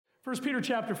1 Peter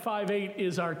chapter 5:8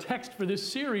 is our text for this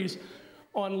series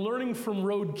on learning from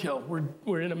roadkill.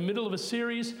 We're in the middle of a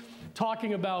series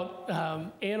talking about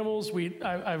animals.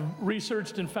 I've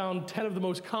researched and found 10 of the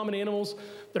most common animals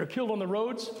that are killed on the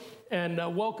roads. And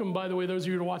welcome, by the way, those of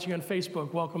you who are watching on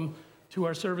Facebook, welcome to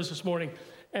our service this morning.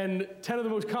 And 10 of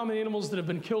the most common animals that have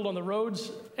been killed on the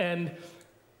roads, and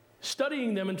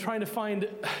studying them and trying to find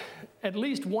at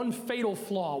least one fatal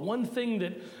flaw, one thing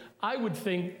that I would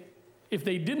think if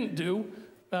they didn't do,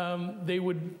 they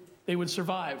would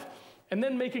survive. And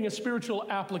then making a spiritual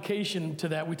application to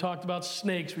that. We talked about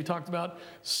snakes, we talked about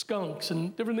skunks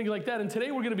and different things like that. And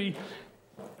today we're going to be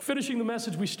finishing the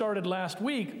message we started last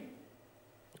week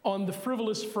on the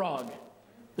frivolous frog.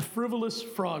 The frivolous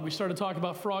frog. We started talking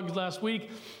about frogs last week,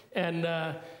 and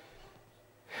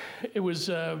it was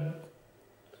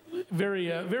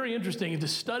very interesting to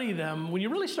study them. When you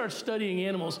really start studying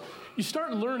animals, you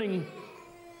start learning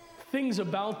things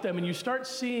about them, and you start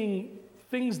seeing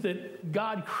things that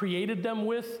God created them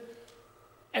with,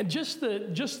 and just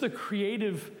the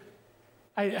creative.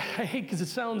 I hate because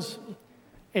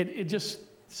it just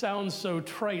sounds so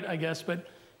trite, I guess, but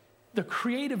the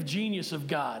creative genius of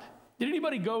God. Did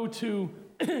anybody go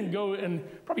and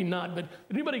probably not, but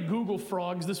did anybody Google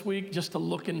frogs this week just to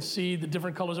look and see the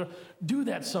different colors? Do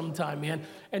that sometime, man,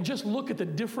 and just look at the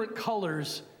different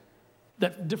colors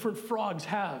that different frogs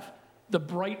have. The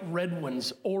bright red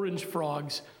ones, orange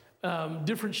frogs,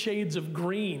 different shades of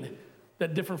green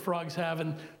that different frogs have.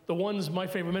 And the ones, my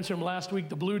favorite, I mentioned them last week,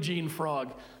 the blue jean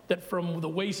frog, that from the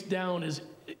waist down is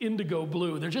indigo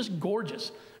blue. They're just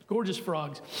gorgeous, gorgeous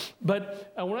frogs.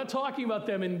 But we're not talking about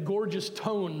them in gorgeous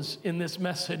tones in this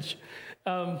message.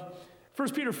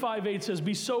 1 Peter 5:8 says,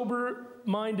 "Be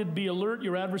sober-minded, be alert.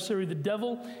 Your adversary, the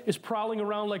devil, is prowling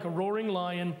around like a roaring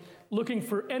lion, looking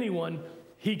for anyone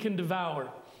he can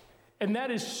devour." And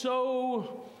that is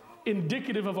so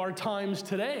indicative of our times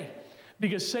today,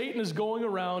 because Satan is going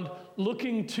around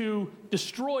looking to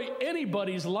destroy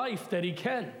anybody's life that he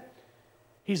can.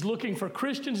 He's looking for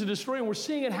Christians to destroy, and we're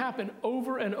seeing it happen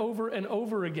over and over and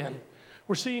over again.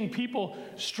 We're seeing people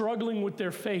struggling with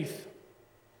their faith,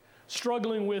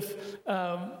 struggling with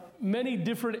many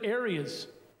different areas,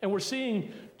 and we're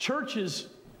seeing churches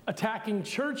attacking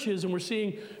churches, and we're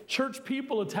seeing church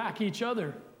people attack each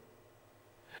other.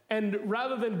 And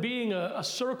rather than being a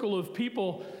circle of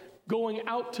people going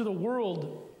out to the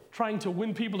world trying to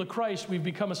win people to Christ, we've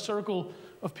become a circle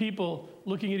of people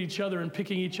looking at each other and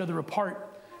picking each other apart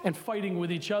and fighting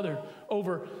with each other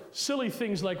over silly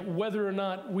things like whether or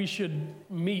not we should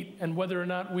meet and whether or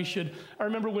not we should. I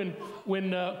remember when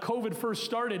COVID first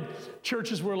started,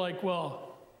 churches were like,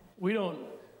 well, we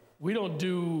don't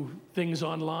do things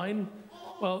online.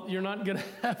 Well, you're not going to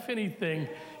have anything.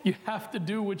 You have to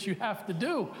do what you have to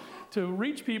do to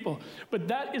reach people. But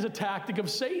that is a tactic of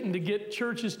Satan, to get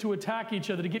churches to attack each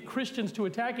other, to get Christians to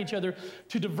attack each other,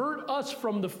 to divert us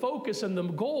from the focus and the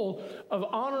goal of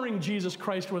honoring Jesus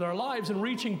Christ with our lives and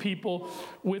reaching people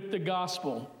with the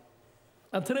gospel.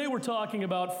 Now, today we're talking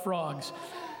about frogs.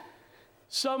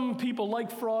 Some people like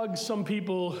frogs, some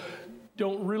people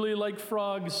don't really like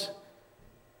frogs.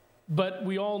 But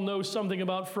we all know something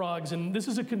about frogs, and this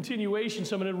is a continuation,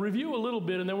 so I'm going to review a little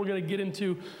bit, and then we're going to get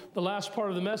into the last part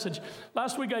of the message.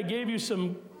 Last week I gave you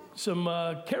some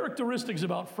characteristics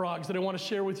about frogs that I want to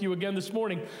share with you again this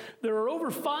morning. There are over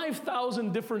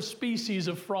 5,000 different species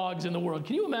of frogs in the world.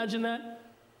 Can you imagine that?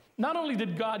 Not only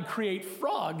did God create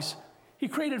frogs, he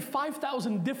created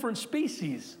 5,000 different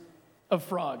species of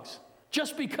frogs,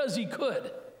 just because he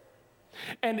could.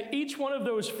 And each one of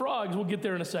those frogs, we'll get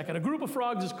there in a second. A group of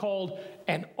frogs is called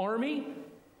an army,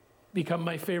 become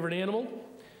my favorite animal.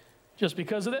 Just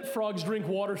because of that, frogs drink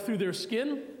water through their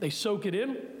skin. They soak it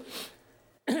in.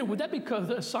 Would that be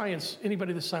called science?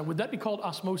 Anybody that's science? Would that be called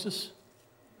osmosis?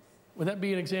 Would that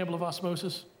be an example of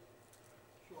osmosis?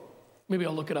 Sure. Maybe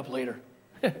I'll look it up later.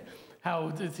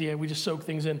 We just soak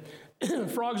things in.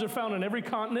 Frogs are found on every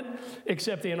continent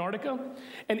except Antarctica.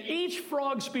 And each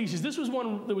frog species, this was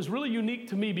one that was really unique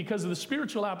to me because of the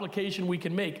spiritual application we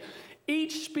can make.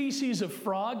 Each species of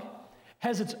frog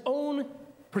has its own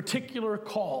particular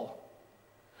call.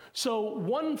 So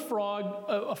one frog,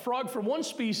 a frog from one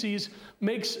species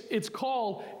makes its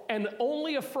call, and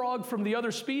only a frog from the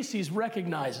other species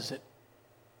recognizes it.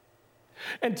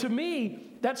 And to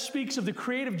me, that speaks of the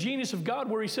creative genius of God,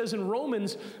 where he says in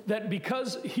Romans that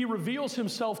because he reveals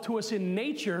himself to us in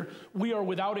nature, we are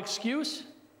without excuse.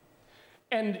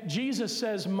 And Jesus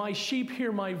says, "My sheep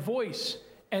hear my voice,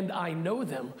 and I know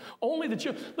them." Only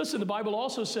listen, the Bible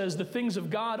also says the things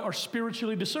of God are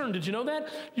spiritually discerned. Did you know that?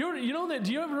 You know that?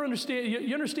 Do you ever understand?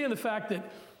 You understand the fact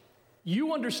that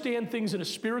You understand things in a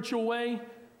spiritual way,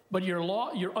 but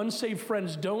your unsaved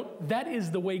friends don't. That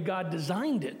is the way God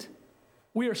designed it.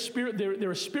 We are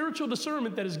there is spiritual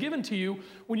discernment that is given to you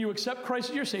when you accept Christ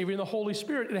as your Savior, and the Holy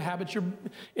Spirit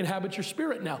inhabits your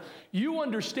spirit now. You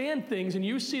understand things and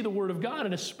you see the Word of God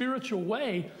in a spiritual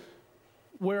way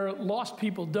where lost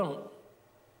people don't.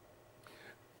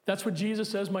 That's what Jesus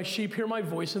says, my sheep hear my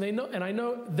voice, and they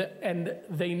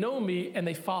know me and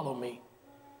they follow me.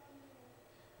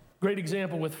 Great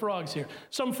example with frogs here.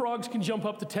 Some frogs can jump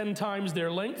up to 10 times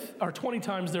their length, or 20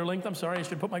 times their length. I'm sorry, I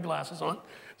should put my glasses on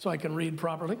so I can read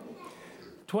properly.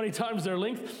 20 times their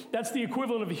length. That's the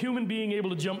equivalent of a human being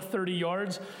able to jump 30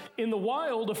 yards. In the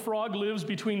wild, a frog lives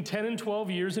between 10 and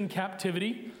 12 years in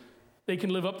captivity. They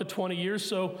can live up to 20 years.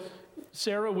 So,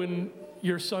 Sarah, when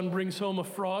your son brings home a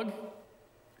frog,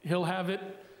 he'll have it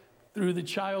through the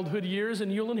childhood years,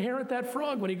 and you'll inherit that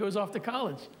frog when he goes off to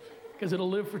college, because it'll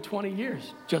live for 20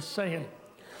 years. Just saying.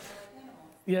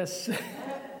 Yes.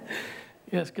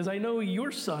 Yes, because I know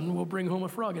your son will bring home a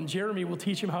frog, and Jeremy will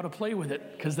teach him how to play with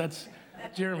it, because that's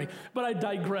Jeremy. But I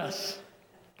digress,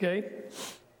 okay?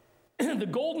 The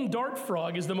golden dart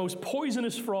frog is the most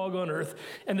poisonous frog on earth,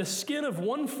 and the skin of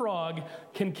one frog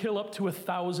can kill up to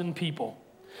 1,000 people.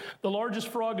 The largest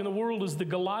frog in the world is the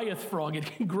Goliath frog. It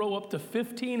can grow up to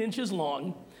 15 inches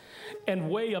long and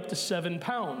weigh up to 7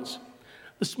 pounds.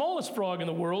 The smallest frog in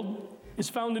the world is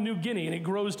found in New Guinea, and it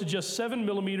grows to just 7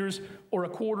 millimeters or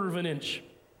 1/4 of an inch.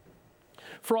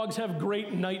 Frogs have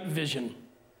great night vision,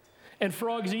 and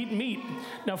frogs eat meat.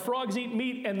 Now, frogs eat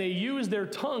meat, and they use their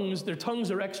tongues. Their tongues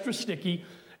are extra sticky,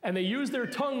 and they use their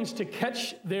tongues to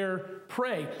catch their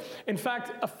prey. In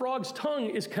fact, a frog's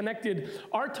tongue is connected.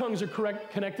 Our tongues are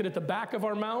connected at the back of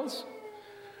our mouths.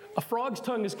 A frog's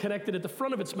tongue is connected at the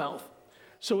front of its mouth,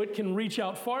 so it can reach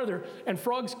out farther. And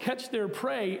frogs catch their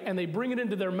prey, and they bring it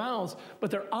into their mouths,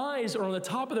 but their eyes are on the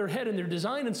top of their head, and they're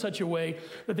designed in such a way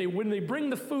that when they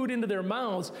bring the food into their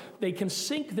mouths, they can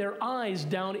sink their eyes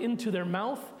down into their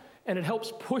mouth, and it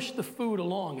helps push the food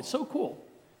along. It's so cool.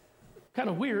 Kind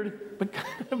of weird, but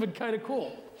kind of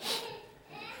cool.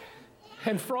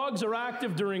 And frogs are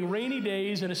active during rainy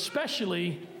days and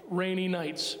especially rainy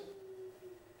nights.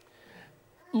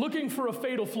 Looking for a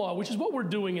fatal flaw, which is what we're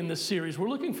doing in this series. We're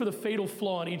looking for the fatal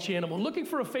flaw in each animal. Looking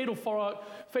for a fatal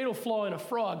flaw in a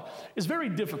frog is very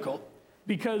difficult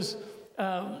because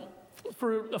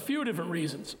for a few different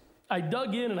reasons. I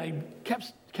dug in and I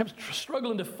kept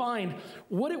struggling to find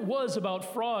what it was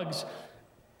about frogs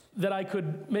that I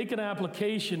could make an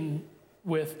application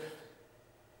with.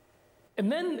 And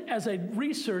then as I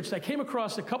researched, I came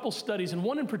across a couple studies, and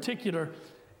one in particular,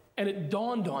 and it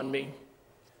dawned on me.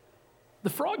 The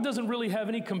frog doesn't really have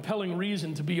any compelling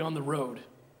reason to be on the road.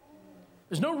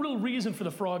 There's no real reason for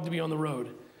the frog to be on the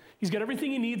road. He's got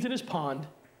everything he needs in his pond.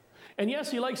 And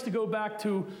yes, he likes to go back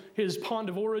to his pond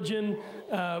of origin,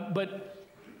 but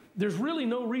there's really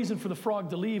no reason for the frog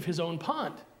to leave his own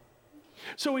pond.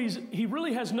 So he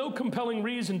really has no compelling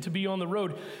reason to be on the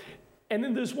road. And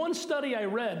in this one study I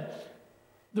read,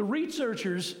 the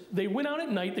researchers, they went out at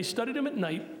night, they studied them at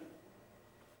night,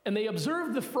 and they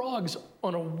observed the frogs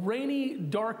on a rainy,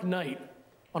 dark night,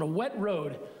 on a wet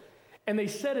road, and they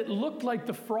said it looked like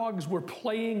the frogs were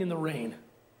playing in the rain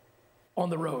on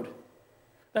the road.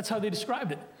 That's how they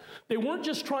described it. They weren't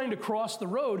just trying to cross the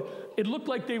road, it looked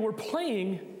like they were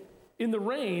playing in the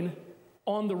rain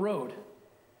on the road.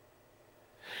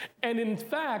 And in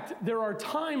fact, there are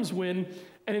times when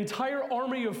an entire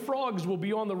army of frogs will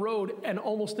be on the road, and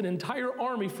almost an entire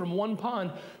army from one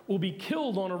pond will be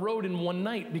killed on a road in one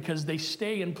night because they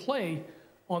stay and play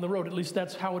on the road. At least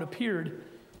that's how it appeared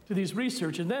to these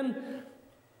researchers. And then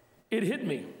it hit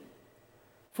me.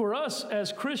 For us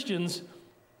as Christians,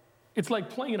 it's like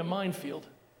playing in a minefield.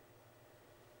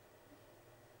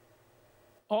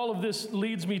 All of this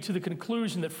leads me to the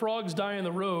conclusion that frogs die on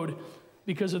the road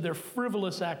because of their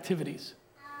frivolous activities.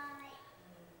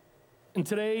 And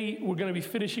today, we're going to be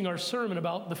finishing our sermon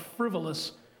about the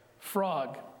frivolous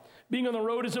frog. Being on the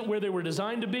road isn't where they were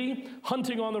designed to be.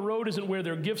 Hunting on the road isn't where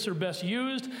their gifts are best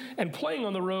used. And playing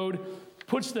on the road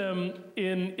puts them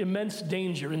in immense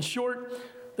danger. In short,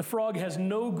 the frog has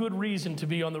no good reason to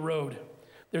be on the road.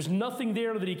 There's nothing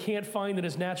there that he can't find in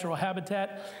his natural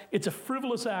habitat. It's a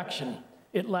frivolous action.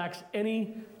 It lacks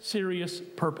any serious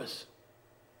purpose.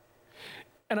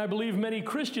 And I believe many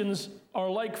Christians are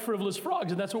like frivolous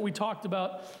frogs, and that's what we talked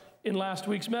about in last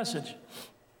week's message.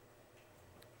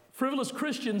 Frivolous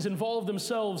Christians involve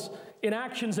themselves in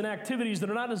actions and activities that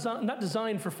are not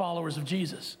designed for followers of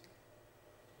Jesus.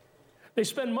 They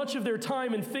spend much of their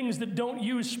time in things that don't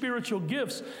use spiritual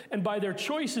gifts, and by their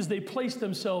choices, they place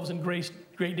themselves in great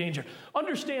danger.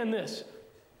 Understand this.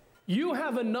 You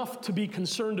have enough to be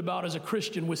concerned about as a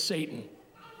Christian with Satan,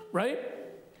 right?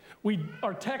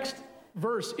 Our text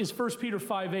verse is 1 Peter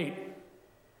 5:8.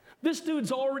 This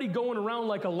dude's already going around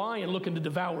like a lion looking to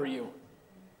devour you.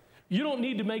 You don't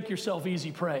need to make yourself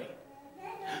easy prey.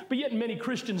 But yet many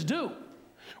Christians do.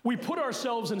 We put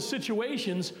ourselves in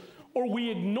situations, or we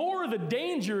ignore the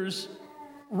dangers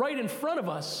right in front of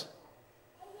us,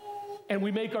 and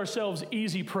we make ourselves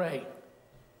easy prey.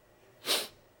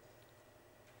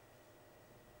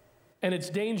 And it's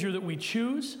danger that we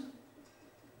choose,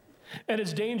 and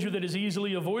it's danger that is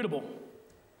easily avoidable.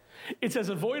 It's as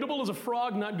avoidable as a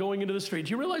frog not going into the street.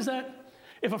 Do you realize that?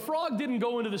 If a frog didn't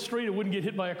go into the street, it wouldn't get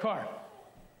hit by a car.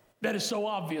 That is so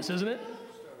obvious, isn't it?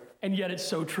 And yet it's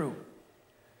so true.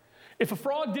 If a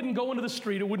frog didn't go into the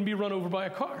street, it wouldn't be run over by a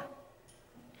car.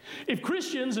 If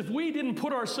Christians, if we didn't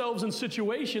put ourselves in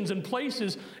situations and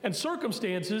places and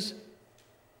circumstances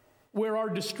where our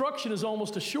destruction is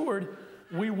almost assured,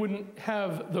 we wouldn't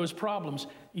have those problems.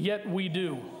 Yet we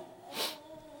do.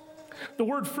 The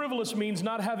word frivolous means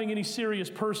not having any serious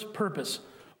purpose,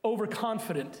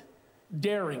 overconfident,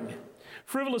 daring.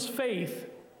 Frivolous faith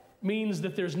means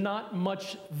that there's not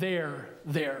much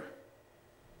there.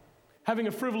 Having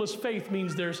a frivolous faith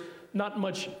means there's not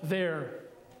much there.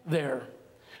 There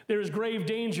is grave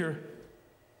danger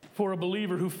for a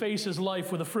believer who faces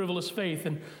life with a frivolous faith.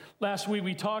 And last week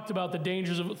we talked about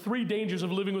three dangers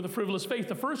of living with a frivolous faith.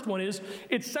 The first one is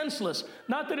it's senseless.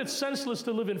 Not that it's senseless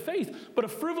to live in faith, but a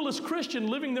frivolous Christian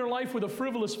living their life with a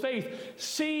frivolous faith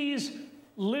sees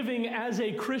living as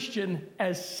a Christian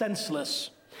as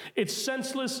senseless. It's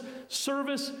senseless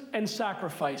service and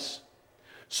sacrifice.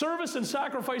 Service and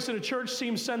sacrifice in a church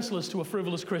seems senseless to a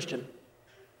frivolous Christian.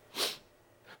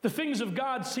 The things of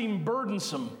God seem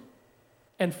burdensome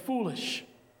and foolish.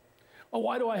 Oh,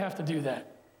 why do I have to do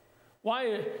that?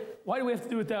 Why do we have to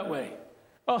do it that way?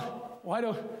 Oh, I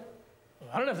don't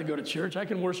have to go to church. I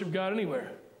can worship God anywhere.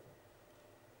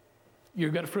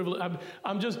 You've got a frivolous.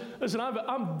 I'm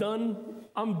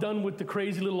done with the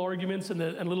crazy little arguments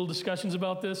and little discussions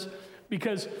about this,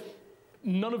 because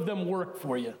none of them work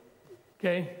for you.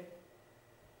 Okay?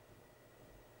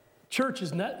 Church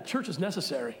is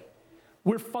necessary.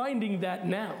 We're finding that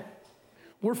now.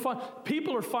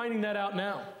 People are finding that out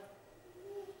now.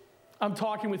 I'm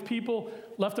talking with people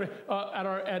left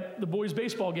at the boys'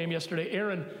 baseball game yesterday.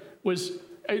 Erin was.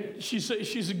 She's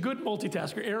a good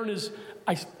multitasker. Erin is.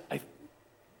 I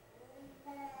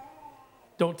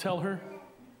don't tell her.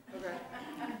 Okay.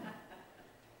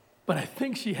 But I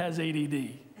think she has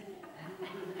ADD.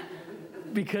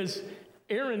 Because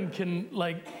Erin can,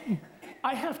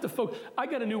 I have to focus. I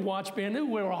got a new watch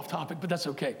band. We're off topic, but that's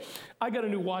okay. I got a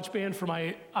new watch band for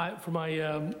my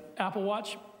Apple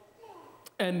Watch.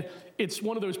 And it's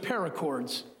one of those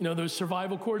paracords, those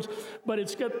survival cords, but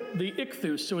it's got the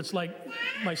ichthus, so it's like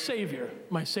my savior.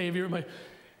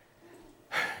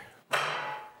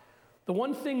 The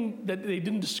one thing that they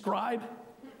didn't describe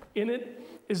in it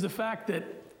is the fact that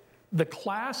the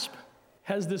clasp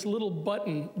has this little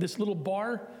button, this little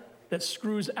bar that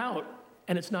screws out,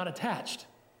 and it's not attached.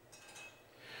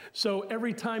 So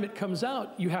every time it comes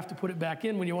out, you have to put it back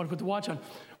in when you want to put the watch on.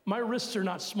 My wrists are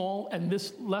not small, and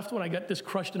this left one, I got this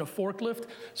crushed in a forklift,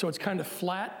 so it's kind of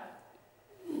flat.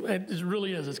 It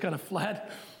really is. It's kind of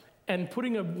flat. And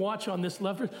putting a watch on this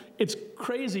left wrist, it's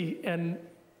crazy, and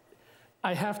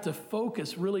I have to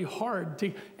focus really hard,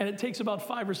 and it takes about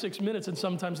 5 or 6 minutes and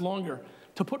sometimes longer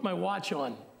to put my watch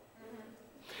on.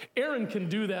 Erin can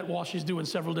do that while she's doing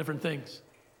several different things.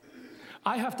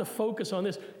 I have to focus on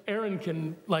this. Erin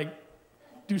can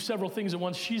do several things at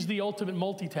once. She's the ultimate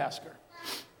multitasker.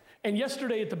 And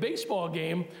yesterday at the baseball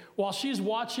game, while she's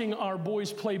watching our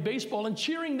boys play baseball and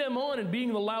cheering them on and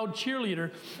being the loud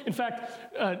cheerleader, in fact,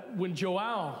 when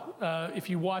Joao, if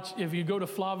you go to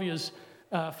Flavia,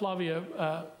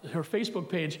 her Facebook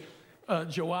page,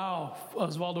 Joao,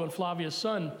 Osvaldo and Flavia's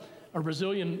son, our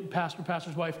Brazilian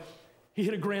pastor's wife, he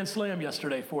hit a grand slam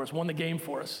yesterday for us, won the game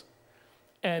for us.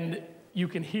 And you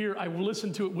can hear, I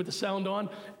listened to it with the sound on,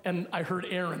 and I heard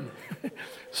Erin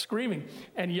screaming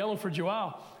and yelling for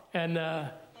Joao. And all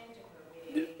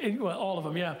of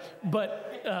them, yeah.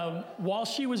 But while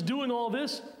she was doing all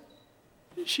this,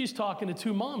 she's talking to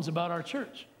 2 moms about our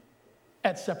church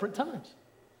at separate times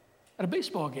at a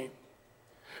baseball game.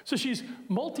 So she's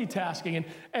multitasking.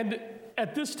 And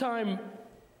at this time,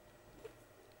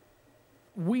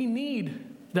 we need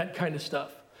that kind of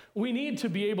stuff. We need to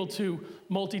be able to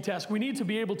multitask. We need to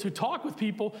be able to talk with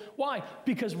people. Why?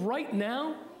 Because right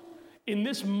now, In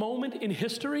this moment in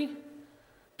history,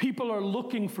 people are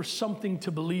looking for something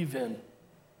to believe in.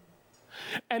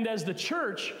 And as the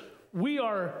church,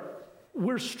 we're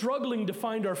struggling to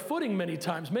find our footing many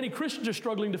times. Many Christians are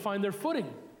struggling to find their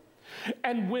footing.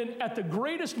 And when at the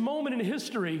greatest moment in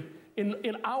history,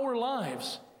 in our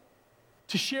lives,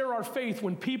 to share our faith,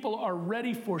 when people are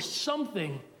ready for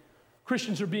something,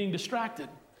 Christians are being distracted.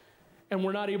 And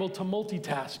we're not able to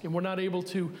multitask, and we're not able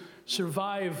to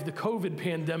survive the COVID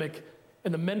pandemic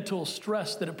and the mental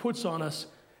stress that it puts on us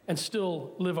and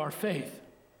still live our faith.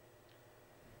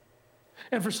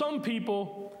 And for some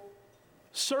people,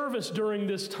 service during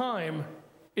this time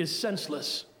is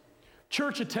senseless.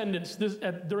 Church attendance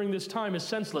during this time is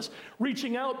senseless.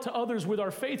 Reaching out to others with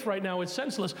our faith right now is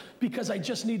senseless because I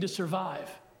just need to survive.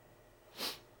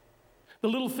 The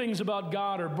little things about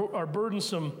God are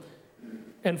burdensome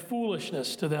and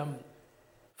foolishness to them.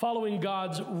 Following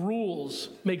God's rules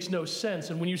makes no sense.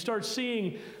 And when you start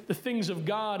seeing the things of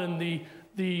God and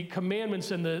the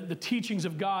commandments and the teachings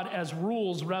of God as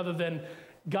rules rather than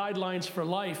guidelines for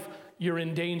life, you're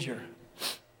in danger.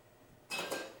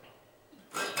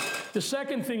 The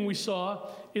second thing we saw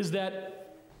is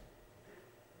that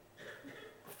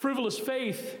frivolous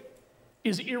faith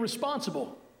is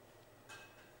irresponsible.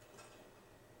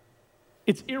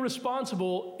 It's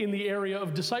irresponsible in the area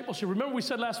of discipleship. Remember we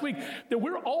said last week that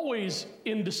we're always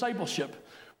in discipleship.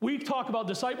 We talk about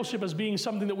discipleship as being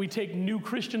something that we take new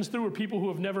Christians through, or people who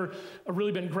have never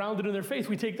really been grounded in their faith.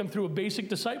 We take them through a basic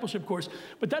discipleship course.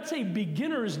 But that's a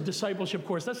beginner's discipleship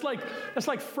course. That's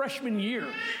like freshman year.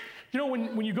 You know,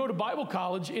 when you go to Bible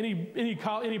college,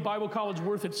 any Bible college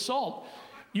worth its salt,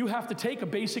 you have to take a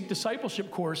basic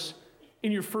discipleship course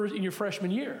in your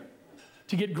freshman year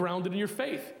to get grounded in your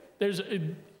faith.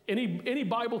 Any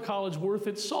Bible college worth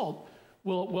its salt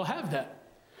will have that.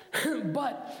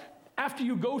 But after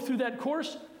you go through that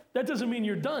course, that doesn't mean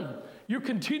you're done. You're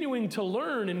continuing to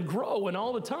learn and grow, and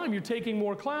all the time you're taking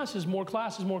more classes,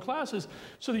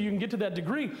 so that you can get to that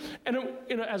degree. And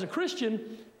as a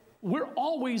Christian, we're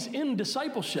always in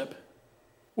discipleship.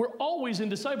 We're always in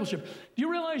discipleship. Do you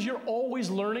realize you're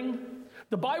always learning?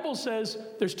 The Bible says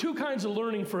there's two kinds of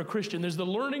learning for a Christian. There's the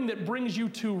learning that brings you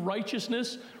to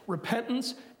righteousness,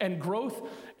 repentance, and growth.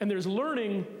 And there's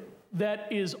learning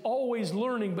that is always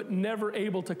learning but never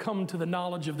able to come to the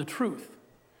knowledge of the truth.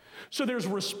 So there's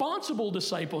responsible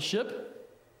discipleship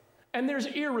and there's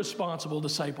irresponsible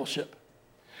discipleship.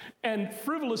 And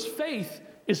frivolous faith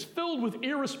is filled with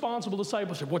irresponsible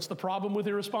discipleship. What's the problem with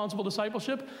irresponsible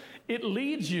discipleship? It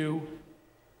leads you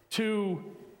to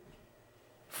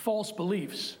false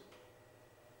beliefs.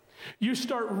 You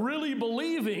start really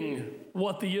believing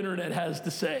what the internet has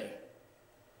to say.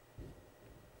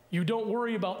 You don't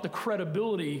worry about the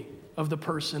credibility of the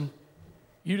person.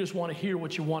 You just want to hear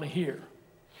what you want to hear.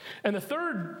 And the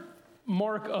third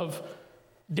mark of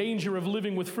danger of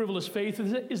living with frivolous faith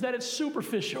is that it's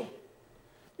superficial.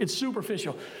 It's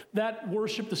superficial. That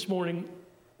worship this morning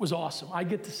was awesome. I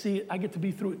get to see it. I get to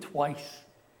be through it twice.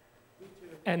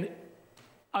 And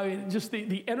just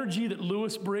the energy that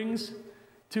Lewis brings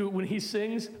to when he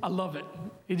sings, I love it.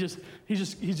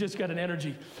 He's just got an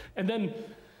energy. And then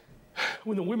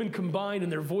when the women combine and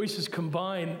their voices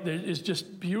combine, it's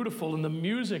just beautiful, and the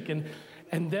music,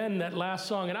 and then that last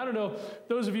song. And I don't know,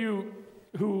 those of you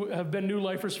who have been New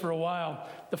Lifers for a while,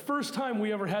 the first time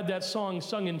we ever had that song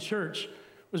sung in church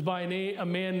was by a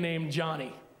man named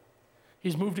Johnny.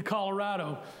 He's moved to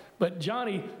Colorado, but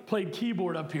Johnny played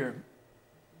keyboard up here,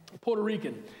 Puerto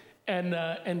Rican.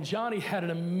 And Johnny had an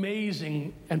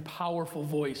amazing and powerful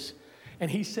voice,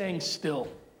 and he sang Still.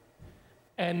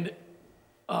 And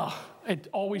it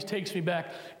always takes me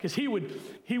back, because he would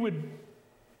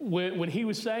when he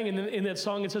was saying in that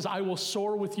song, it says, "I will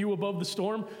soar with you above the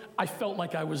storm." I felt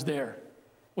like I was there.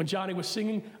 When Johnny was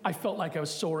singing, I felt like I was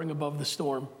soaring above the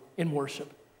storm in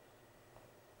worship.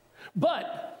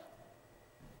 But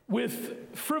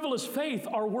with frivolous faith,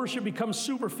 our worship becomes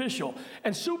superficial.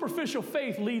 And superficial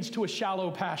faith leads to a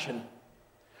shallow passion.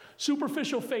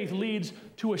 Superficial faith leads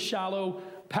to a shallow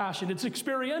passion. It's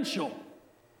experiential.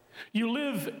 You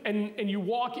live and you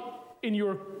walk in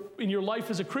your life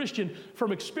as a Christian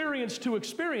from experience to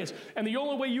experience. And the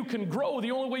only way you can grow,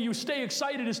 the only way you stay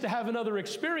excited is to have another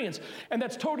experience. And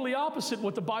that's totally opposite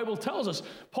what the Bible tells us.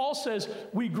 Paul says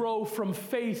we grow from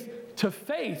faith to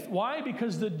faith. Why?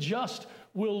 Because the just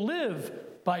will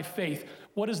live by faith.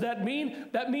 What does that mean?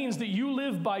 That means that you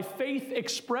live by faith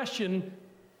expression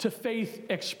to faith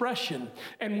expression.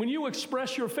 And when you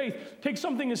express your faith, take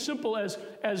something as simple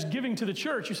as giving to the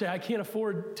church. You say, I can't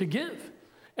afford to give.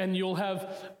 And you'll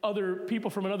have other people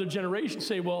from another generation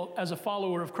say, well, as a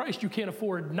follower of Christ, you can't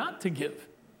afford not to give.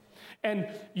 And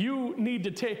you need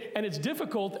to take, and it's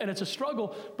difficult and it's a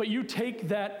struggle, but you take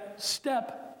that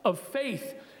step of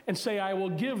faith and say, I will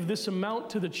give this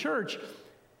amount to the church.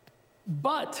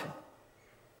 But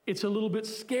it's a little bit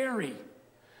scary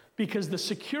because the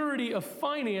security of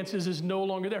finances is no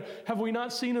longer there. Have we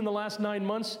not seen in the last 9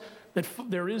 months that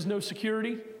there is no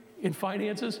security in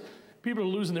finances? People are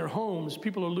losing their homes.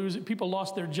 People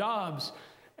lost their jobs,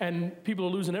 and people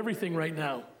are losing everything right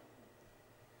now.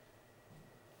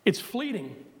 It's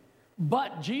fleeting.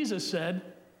 But Jesus said,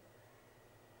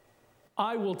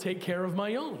 I will take care of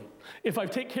my own. If I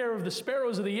take care of the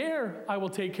sparrows of the air, I will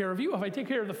take care of you. If I take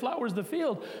care of the flowers of the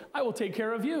field, I will take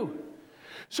care of you.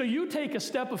 So you take a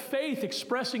step of faith,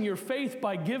 expressing your faith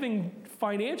by giving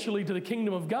financially to the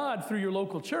kingdom of God through your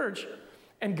local church,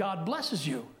 and God blesses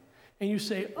you. And you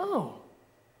say, oh,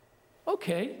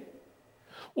 okay.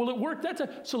 Well, it worked that time,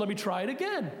 so let me try it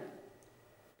again.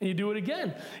 And you do it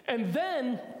again. And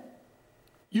then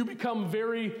you become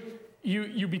very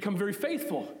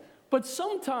faithful. But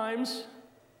sometimes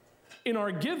in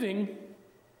our giving,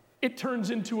 it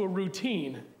turns into a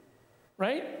routine,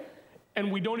 right?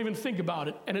 And we don't even think about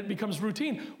it, and it becomes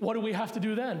routine. What do we have to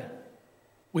do then?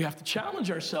 We have to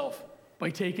challenge ourselves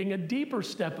by taking a deeper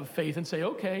step of faith and say,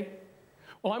 okay,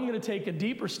 well, I'm going to take a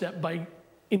deeper step by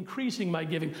increasing my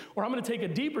giving, or I'm going to take a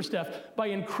deeper step by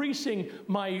increasing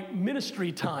my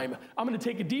ministry time. I'm going to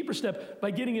take a deeper step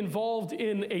by getting involved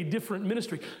in a different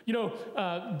ministry. You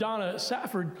know, Donna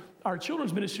Safford, our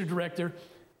children's ministry director,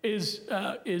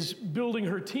 is building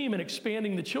her team and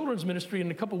expanding the children's ministry. In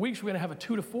a couple of weeks, we're going to have a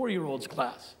 2 to 4 year olds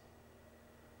class.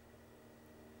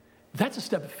 That's a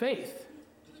step of faith.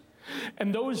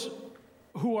 And those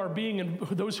who are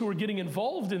getting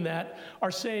involved in that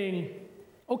are saying,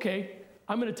 okay,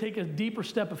 I'm going to take a deeper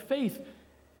step of faith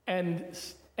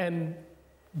and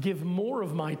give more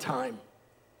of my time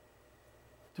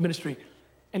to ministry,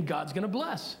 and God's going to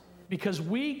bless. Because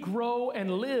we grow and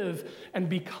live and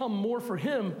become more for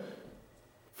Him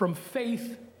from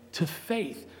faith to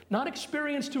faith. Not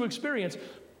experience to experience,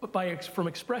 but from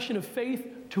expression of faith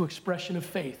to expression of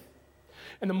faith.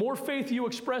 And the more faith you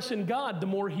express in God, the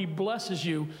more He blesses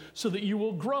you so that you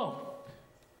will grow.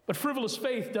 But frivolous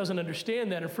faith doesn't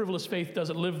understand that, and frivolous faith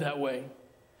doesn't live that way.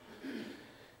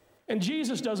 And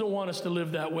Jesus doesn't want us to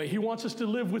live that way. He wants us to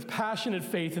live with passionate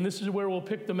faith, and this is where we'll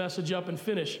pick the message up and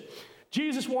finish.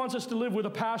 Jesus wants us to live with a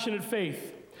passionate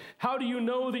faith. How do you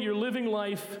know that you're living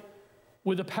life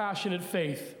with a passionate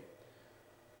faith?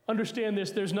 Understand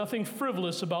this, there's nothing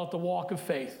frivolous about the walk of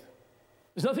faith.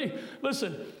 There's nothing,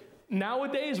 listen,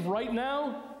 nowadays, right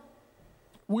now,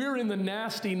 we're in the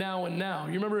nasty now and now.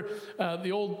 You remember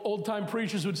the old-time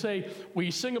preachers would say,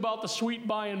 we sing about the sweet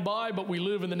by and by, but we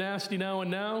live in the nasty now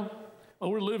and now.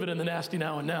 Well, we're living in the nasty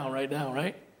now and now,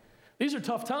 right? These are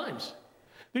tough times.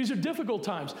 These are difficult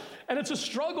times. And it's a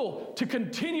struggle to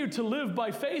continue to live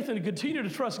by faith and to continue to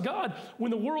trust God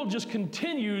when the world just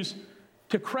continues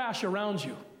to crash around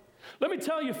you. Let me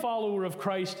tell you, follower of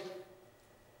Christ,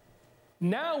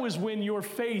 now is when your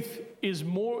faith is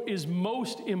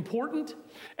most important.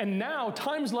 And now,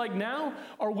 times like now,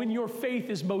 are when your faith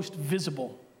is most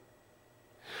visible.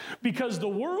 Because the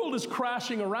world is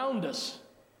crashing around us,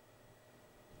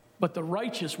 but the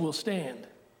righteous will stand.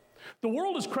 The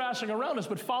world is crashing around us,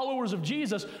 but followers of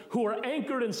Jesus who are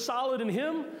anchored and solid in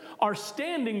Him are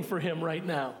standing for Him right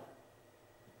now.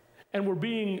 And we're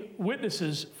being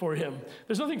witnesses for Him.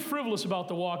 There's nothing frivolous about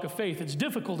the walk of faith. It's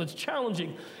difficult, it's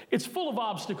challenging, it's full of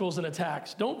obstacles and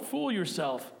attacks. Don't fool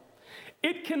yourself.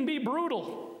 It can be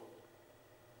brutal.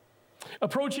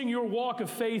 Approaching your walk of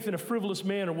faith in a frivolous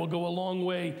manner will go a long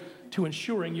way to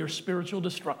ensuring your spiritual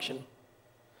destruction.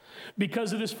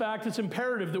 Because of this fact, it's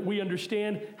imperative that we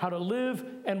understand how to live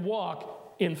and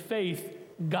walk in faith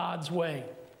God's way.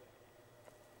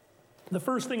 The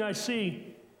first thing I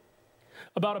see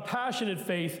about a passionate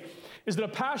faith is that a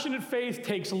passionate faith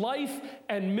takes life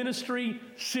and ministry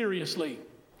seriously.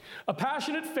 A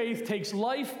passionate faith takes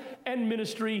life and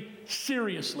ministry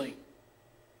seriously.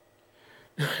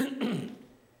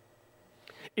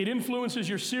 It influences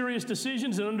your serious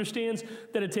decisions and understands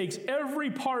that it takes every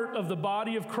part of the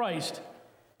body of Christ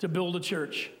to build a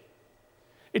church.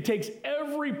 It takes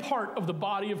every part of the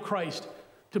body of Christ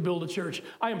to build a church.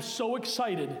 I am so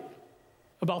excited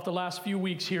about the last few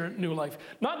weeks here at New Life.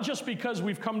 Not just because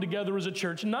we've come together as a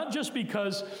church, not just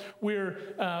because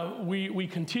we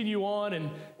continue on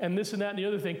and this and that and the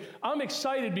other thing. I'm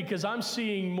excited because I'm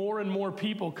seeing more and more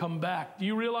people come back. Do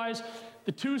you realize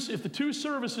if the two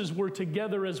services were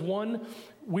together as one,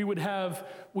 we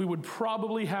would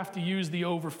probably have to use the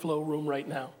overflow room right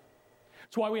now.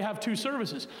 That's why we have two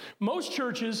services. Most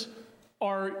churches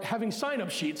are having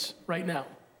sign-up sheets right now,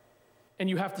 and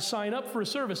you have to sign up for a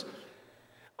service.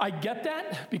 I get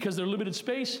that because they're limited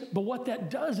space, but what that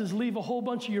does is leave a whole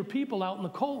bunch of your people out in the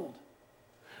cold.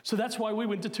 So that's why we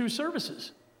went to 2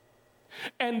 services.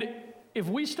 And if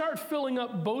we start filling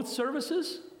up both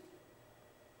services,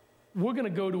 we're going to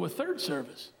go to a 3rd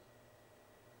service.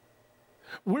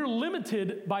 We're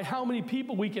limited by how many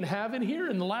people we can have in here,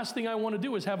 and the last thing I want to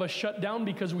do is have us shut down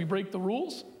because we break the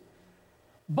rules.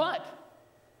 But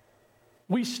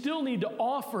we still need to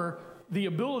offer the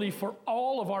ability for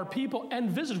all of our people and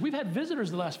visitors. We've had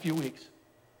visitors the last few weeks.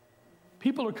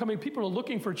 People are coming, people are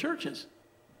looking for churches.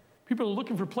 People are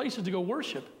looking for places to go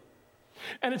worship.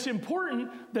 And it's important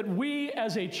that we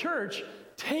as a church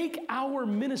take our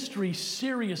ministry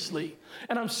seriously.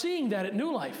 And I'm seeing that at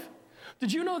New Life.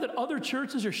 Did you know that other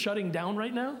churches are shutting down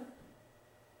right now?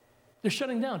 They're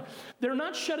shutting down. They're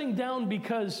not shutting down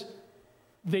because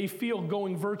they feel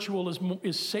going virtual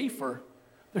is safer.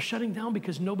 They're shutting down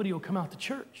because nobody will come out to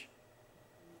church.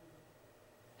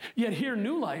 Yet here,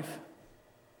 New Life,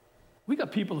 we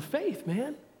got people of faith,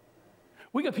 man.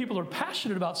 We got people that are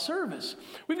passionate about service.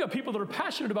 We've got people that are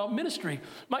passionate about ministry.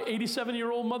 My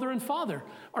 87-year-old mother and father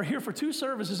are here for 2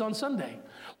 services on Sunday.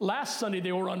 Last Sunday,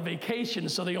 they were on vacation,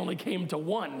 so they only came to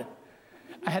 1.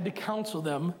 I had to counsel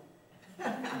them,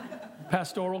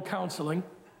 pastoral counseling.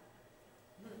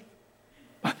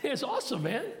 It's awesome,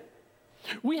 man.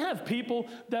 We have people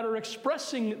that are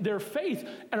expressing their faith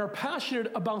and are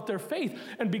passionate about their faith.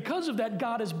 And because of that,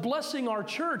 God is blessing our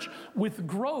church with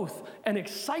growth and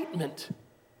excitement.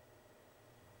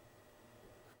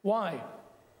 Why?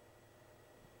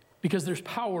 Because there's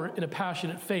power in a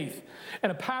passionate faith.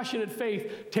 And a passionate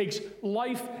faith takes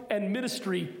life and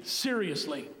ministry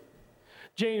seriously.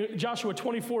 Joshua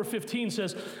 24:15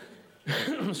 says,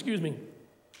 excuse me,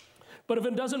 but if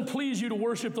it doesn't please you to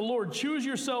worship the Lord, choose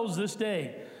yourselves this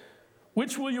day.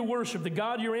 Which will you worship? The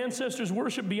God your ancestors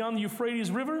worshiped beyond the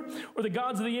Euphrates River, or the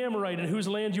gods of the Amorite in whose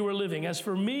land you are living? As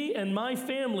for me and my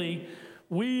family,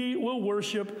 we will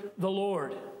worship the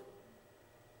Lord.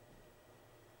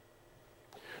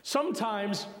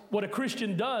 Sometimes what a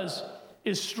Christian does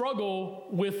is struggle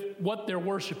with what they're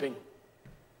worshiping.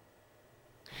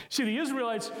 See, the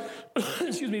Israelites,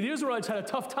 the Israelites had a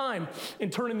tough time in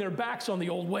turning their backs on the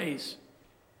old ways.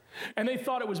 And they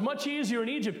thought it was much easier in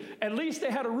Egypt. At least they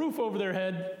had a roof over their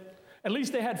head. At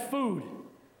least they had food.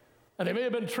 And they may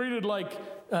have been treated like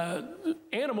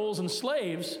animals and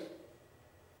slaves,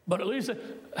 but at least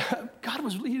God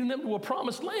was leading them to a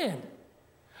promised land.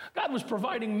 God was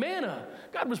providing manna.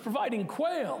 God was providing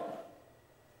quail.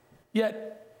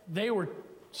 Yet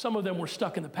some of them were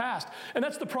stuck in the past. And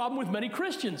that's the problem with many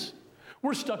Christians.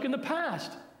 We're stuck in the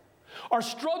past. Our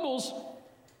struggles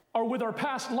are with our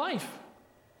past life.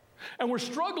 And we're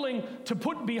struggling to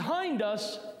put behind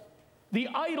us the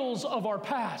idols of our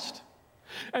past.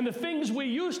 And the things we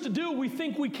used to do, we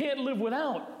think we can't live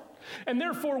without. And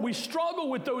therefore, we struggle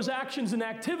with those actions and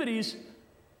activities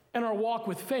in our walk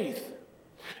with faith.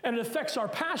 And it affects our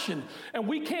passion. And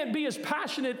we can't be as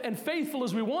passionate and faithful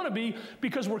as we want to be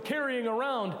because we're carrying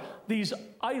around these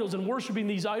idols and worshiping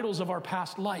these idols of our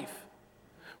past life.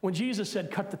 When Jesus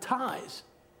said, cut the ties,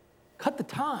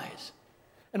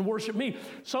 and worship me.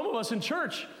 Some of us in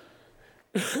church,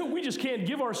 we just can't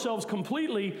give ourselves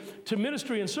completely to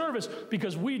ministry and service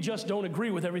because we just don't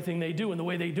agree with everything they do and the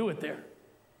way they do it there.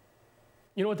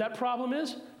 You know what that problem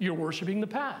is? You're worshiping the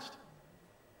past.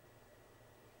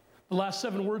 The last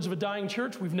 7 words of a dying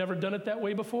church, we've never done it that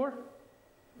way before.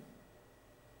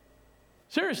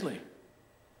 Seriously.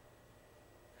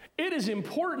 It is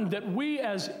important that we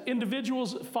as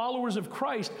individuals, followers of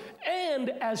Christ, and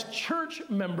as church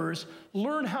members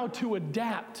learn how to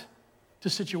adapt to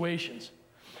situations.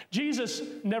 Jesus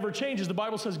never changes. The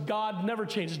Bible says God never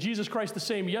changes. Jesus Christ the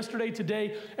same yesterday,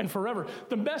 today, and forever.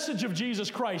 The message of Jesus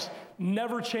Christ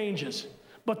never changes.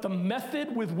 But the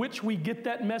method with which we get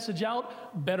that message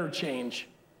out better change.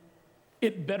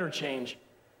 It better change.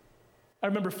 I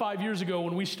remember 5 years ago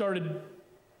when we started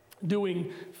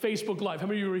doing Facebook Live. How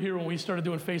many of you were here when we started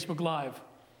doing Facebook Live?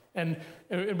 And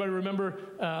anybody remember,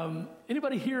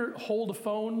 anybody here hold a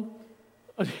phone?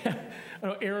 I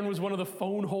know Aaron was one of the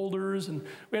phone holders, and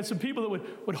we had some people that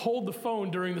would hold the phone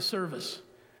during the service.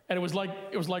 And it was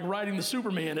like riding the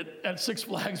Superman at Six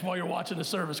Flags while you're watching the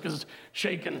service because it's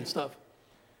shaking and stuff.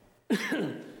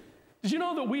 Did you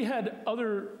know that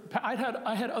I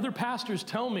had other pastors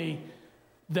tell me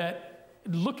that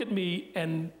look at me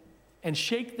and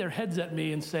shake their heads at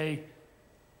me and say,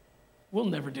 we'll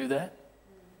never do that.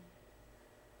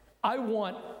 I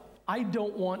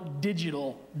don't want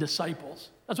digital disciples.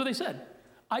 That's what they said.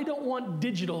 I don't want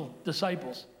digital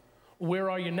disciples.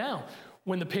 Where are you now?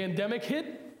 When the pandemic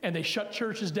hit and they shut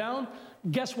churches down,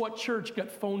 guess what church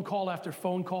got phone call after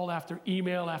phone call after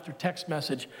email after text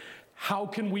message? How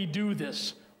can we do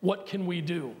this? What can we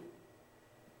do?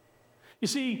 You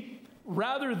see,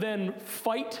 rather than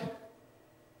fight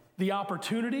the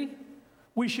opportunity,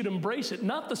 we should embrace it,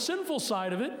 not the sinful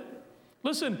side of it.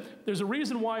 Listen, there's a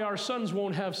reason why our sons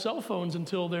won't have cell phones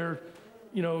until they're,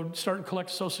 starting to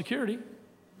collect Social Security.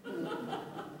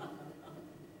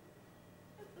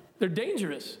 They're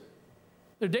dangerous.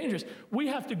 They're dangerous. We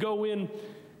have to go in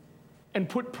and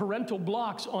put parental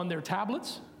blocks on their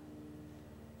tablets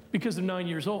because they're 9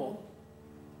 years old.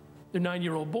 They're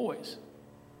 9-year-old boys.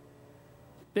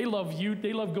 They love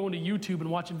going to YouTube and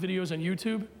watching videos on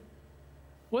YouTube.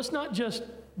 Well, it's not just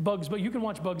Bugs Bunny. You can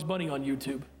watch Bugs Bunny on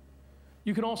YouTube.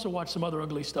 You can also watch some other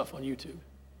ugly stuff on YouTube.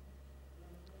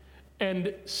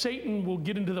 And Satan will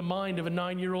get into the mind of a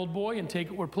 9-year-old boy and take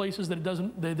it where places that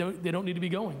they don't need to be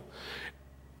going.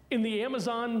 In the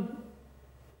Amazon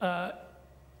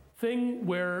thing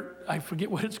where, I forget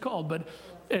what it's called, but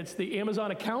it's the Amazon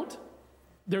account.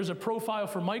 There's a profile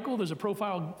for Michael, there's a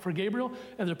profile for Gabriel,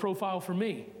 and there's a profile for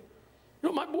me. You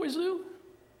know what my boys do?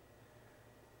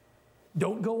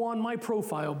 Don't go on my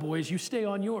profile, boys. You stay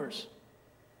on yours.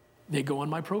 They go on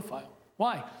my profile.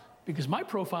 Why? Because my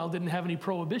profile didn't have any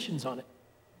prohibitions on it.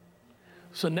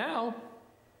 So now,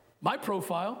 my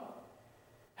profile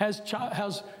has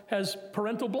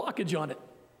parental blockage on it.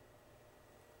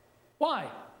 Why?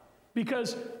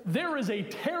 Because there is a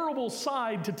terrible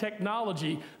side to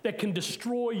technology that can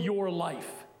destroy your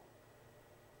life,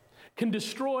 can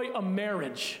destroy a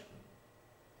marriage.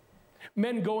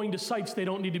 Men going to sites they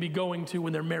don't need to be going to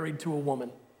when they're married to a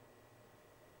woman.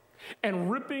 And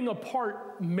ripping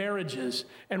apart marriages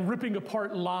and ripping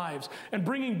apart lives and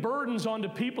bringing burdens onto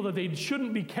people that they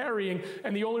shouldn't be carrying,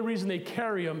 and the only reason they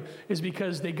carry them is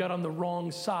because they got on the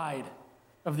wrong side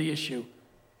of the issue.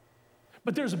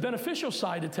 But there's a beneficial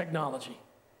side to technology.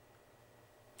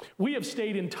 We have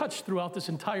stayed in touch throughout this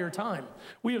entire time.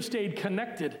 We have stayed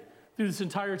connected through this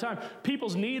entire time.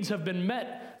 People's needs have been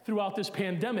met throughout this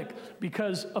pandemic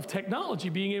because of technology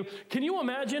being able. Can you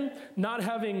imagine not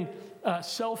having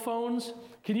cell phones?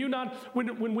 Can you not,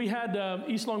 when we had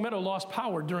East Long Meadow lost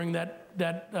power during the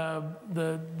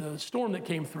storm that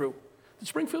came through. Did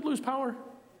Springfield lose power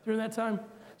during that time?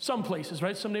 Some places,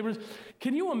 right? Some neighborhoods.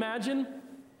 Can you imagine?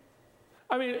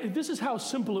 I mean, this is how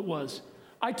simple it was.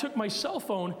 I took my cell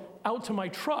phone out to my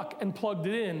truck and plugged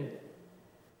it in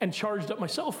and charged up my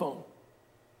cell phone.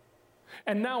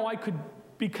 And now I could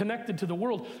be connected to the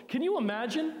world. Can you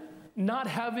imagine not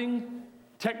having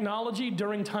technology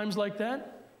during times like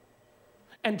that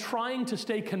and trying to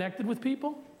stay connected with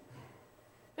people?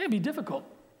 It'd be difficult.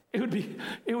 It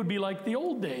would be like the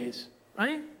old days,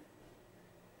 right?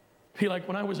 Be like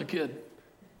when I was a kid.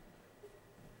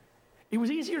 It was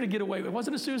easier to get away with.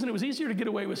 Wasn't it, Susan? It was easier to get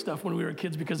away with stuff when we were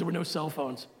kids because there were no cell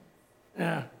phones.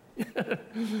 Yeah.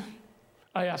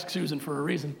 I asked Susan for a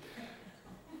reason.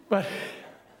 But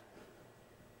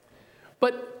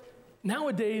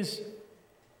nowadays,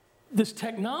 this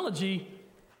technology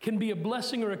can be a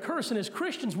blessing or a curse. And as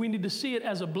Christians, we need to see it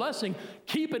as a blessing,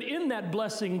 keep it in that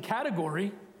blessing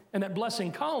category and that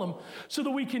blessing column so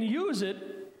that we can use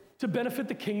it to benefit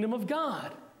the kingdom of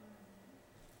God.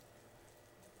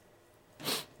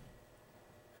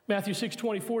 Matthew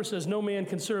 6:24 says, "No man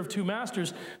can serve two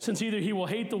masters, since either he will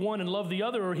hate the one and love the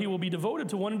other, or he will be devoted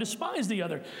to one and despise the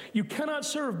other. You cannot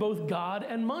serve both God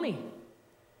and money."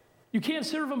 You can't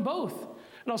serve them both.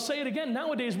 And I'll say it again,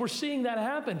 nowadays we're seeing that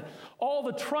happen. All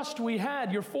the trust we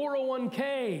had, your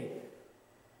 401k,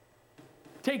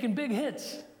 taking big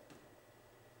hits.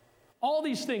 All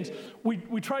these things.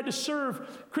 We tried to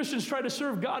serve, Christians tried to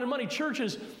serve God and money.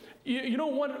 Churches, you know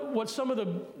what some of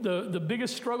the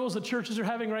biggest struggles that churches are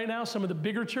having right now, some of the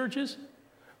bigger churches?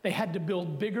 They had to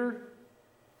build bigger,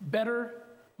 better,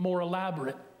 more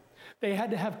elaborate. They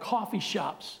had to have coffee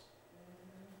shops.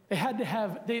 They had to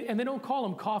have, and they don't call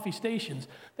them coffee stations.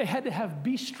 They had to have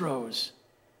bistros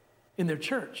in their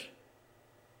church.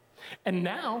 And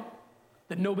now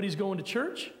that nobody's going to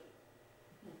church,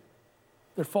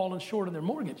 they're falling short of their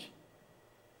mortgage.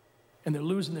 And they're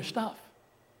losing their stuff.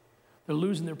 They're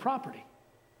losing their property.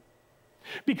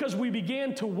 Because we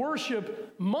began to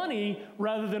worship money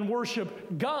rather than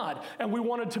worship God. And we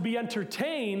wanted to be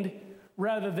entertained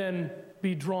rather than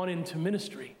be drawn into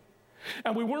ministry.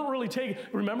 And we weren't really taking,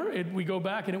 remember, we go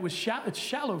back and it's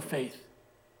shallow faith.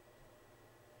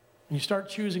 And you start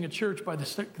choosing a church by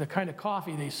the kind of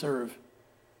coffee they serve.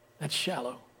 That's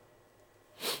shallow.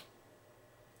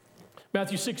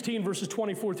 Matthew 16, verses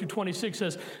 24 through 26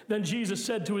 says, "Then Jesus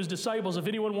said to his disciples, if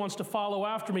anyone wants to follow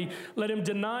after me, let him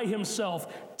deny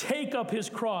himself, take up his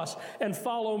cross, and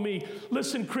follow me."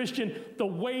 Listen, Christian, the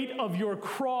weight of your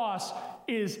cross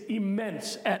is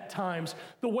immense at times.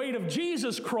 The weight of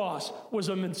Jesus' cross was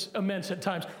immense at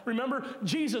times. Remember,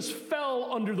 Jesus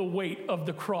fell under the weight of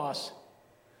the cross.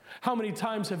 How many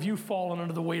times have you fallen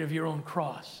under the weight of your own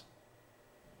cross?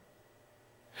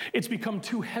 It's become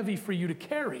too heavy for you to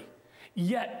carry.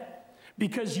 Yet,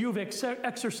 because you've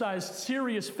exercised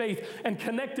serious faith and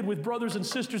connected with brothers and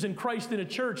sisters in Christ in a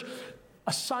church,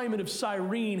 a Simon of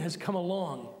Cyrene has come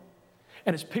along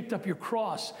and has picked up your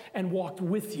cross and walked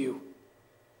with you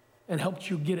and helped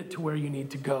you get it to where you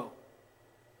need to go.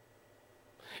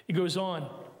 He goes on,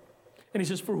 and he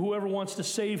says, "For whoever wants to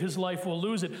save his life will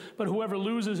lose it, but whoever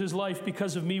loses his life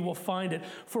because of me will find it.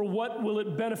 For what will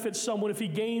it benefit someone if he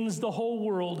gains the whole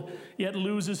world, yet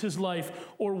loses his life?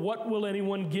 Or what will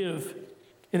anyone give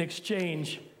in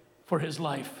exchange for his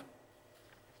life?"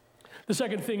 The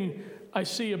second thing I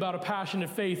see about a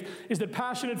passionate faith is that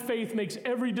passionate faith makes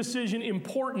every decision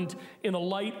important in the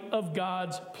light of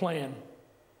God's plan.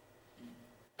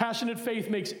 Passionate faith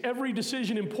makes every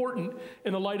decision important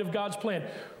in the light of God's plan.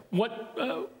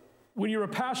 When you're a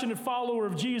passionate follower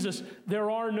of Jesus, there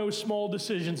are no small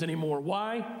decisions anymore.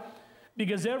 Why?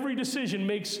 Because every decision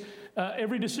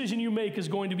you make is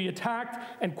going to be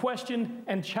attacked and questioned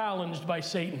and challenged by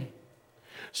Satan.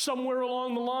 Somewhere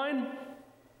along the line,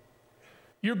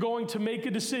 you're going to make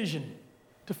a decision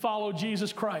to follow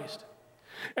Jesus Christ.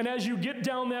 And as you get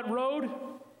down that road,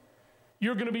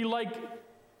 you're going to be like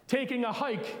taking a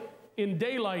hike in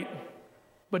daylight,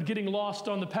 but getting lost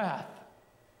on the path.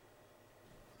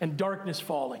 And darkness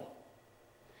falling.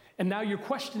 And now you're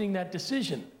questioning that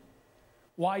decision.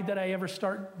 Why did I ever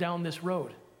start down this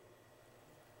road?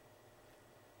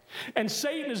 And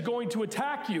Satan is going to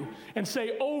attack you and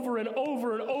say over and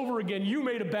over and over again, you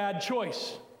made a bad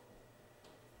choice.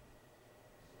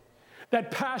 That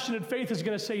passionate faith is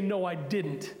going to say, no, I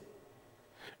didn't.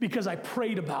 Because I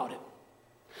prayed about it.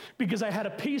 Because I had a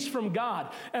peace from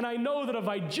God. And I know that if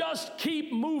I just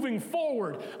keep moving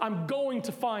forward, I'm going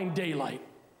to find daylight.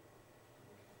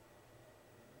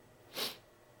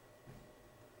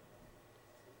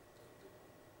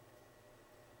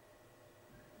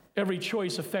 Every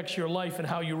choice affects your life and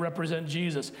how you represent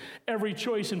Jesus. Every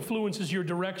choice influences your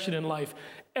direction in life.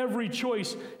 Every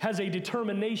choice has a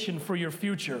determination for your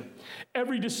future.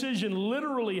 Every decision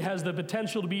literally has the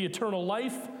potential to be eternal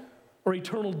life or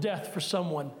eternal death for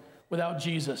someone without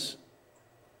Jesus.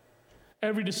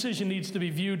 Every decision needs to be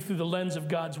viewed through the lens of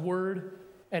God's word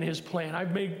and his plan.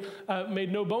 I've made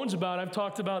no bones about it. I've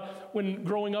talked about when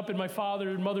growing up in my father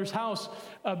and mother's house,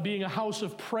 being a house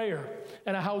of prayer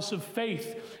and a house of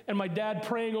faith, and my dad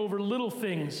praying over little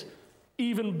things,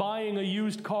 even buying a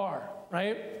used car,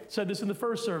 right? Said this in the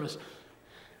first service.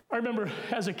 I remember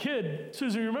as a kid,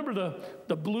 Susan, you remember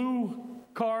the blue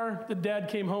car that Dad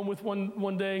came home with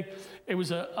one day? It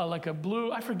was like a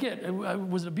blue, I forget,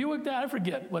 was it a Buick, Dad? I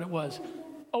forget what it was.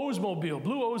 Oldsmobile,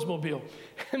 blue Oldsmobile.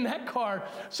 And that car,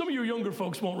 some of you younger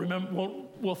folks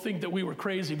will think that we were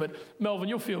crazy, but Melvin,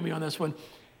 you'll feel me on this one.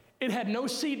 It had no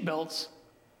seat belts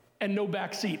and no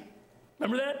back seat.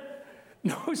 Remember that?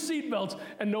 No seat belts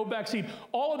and no back seat.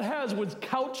 All it has was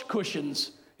couch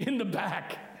cushions in the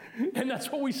back. And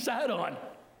that's what we sat on.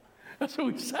 That's what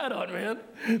we sat on, man.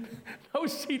 No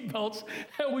seat belts,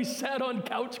 and we sat on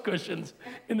couch cushions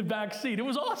in the back seat. It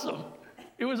was awesome.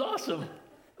 It was awesome,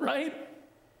 right?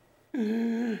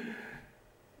 I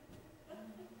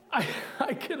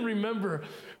can remember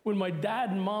when my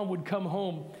dad and mom would come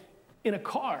home in a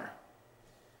car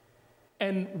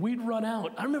and we'd run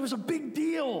out. I remember it was a big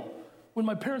deal when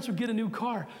my parents would get a new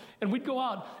car and we'd go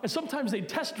out and sometimes they'd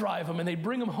test drive them and they'd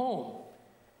bring them home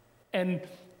and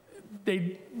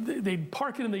they'd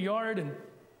park it in the yard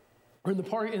or in the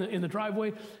park in the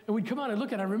driveway and we'd come out and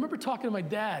look at it. I remember talking to my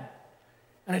dad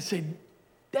and I'd say,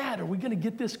 "Dad, are we going to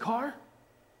get this car?"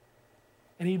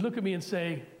 And he'd look at me and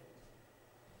say,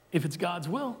 "If it's God's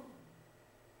will,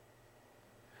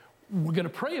 we're going to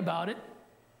pray about it.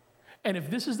 And if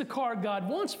this is the car God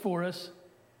wants for us,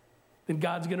 then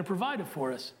God's going to provide it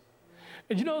for us."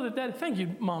 And you know that thank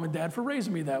you, Mom and Dad, for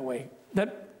raising me that way.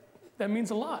 That means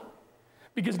a lot.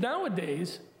 Because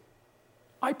nowadays,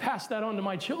 I pass that on to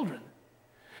my children.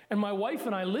 And my wife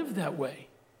and I live that way.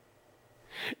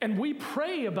 And we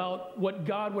pray about what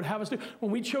God would have us do.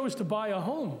 When we chose to buy a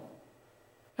home,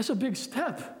 that's a big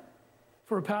step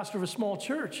for a pastor of a small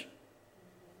church.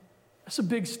 That's a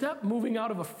big step, moving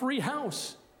out of a free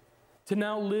house to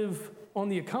now live on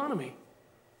the economy.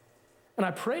 And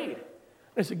I prayed.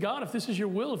 I said, God, if this is your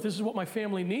will, if this is what my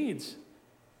family needs,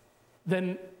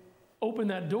 then open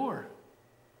that door.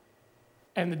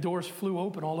 And the doors flew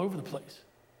open all over the place.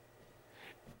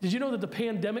 Did you know that the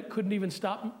pandemic couldn't even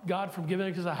stop God from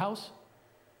giving us a house?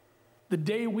 The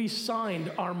day we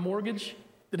signed our mortgage,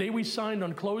 the day we signed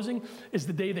on closing, is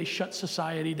the day they shut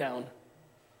society down.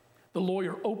 The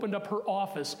lawyer opened up her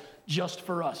office just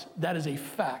for us. That is a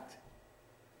fact.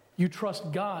 You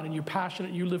trust God and you're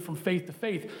passionate, you live from faith to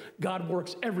faith, God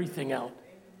works everything out.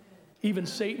 Even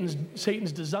Satan's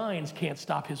designs can't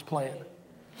stop his plan.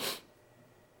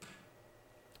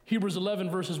 Hebrews 11,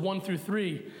 verses 1 through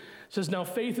 3 says, now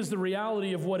faith is the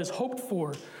reality of what is hoped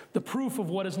for, the proof of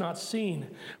what is not seen.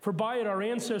 For by it our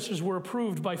ancestors were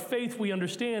approved. By faith we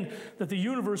understand that the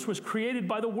universe was created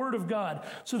by the word of God,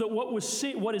 so that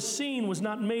what is seen was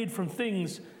not made from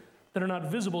things that are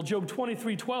not visible. Job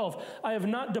 23:12, I have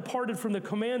not departed from the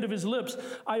command of his lips.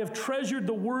 I have treasured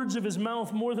the words of his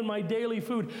mouth more than my daily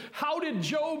food. How did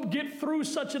Job get through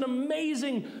such an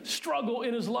amazing struggle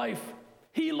in his life?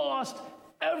 He lost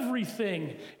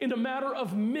everything in a matter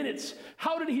of minutes.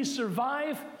 How did he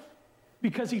survive?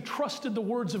 Because he trusted the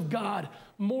words of God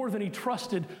more than he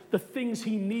trusted the things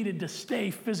he needed to stay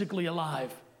physically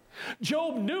alive.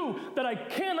 Job knew that I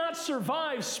cannot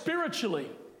survive spiritually.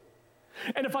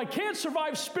 And if I can't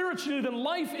survive spiritually, then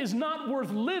life is not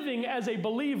worth living as a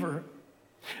believer.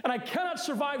 And I cannot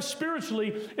survive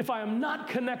spiritually if I am not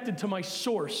connected to my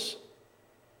source.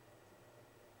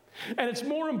 And it's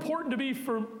more important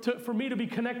for me to be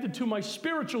connected to my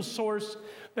spiritual source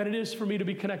than it is for me to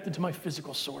be connected to my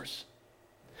physical source.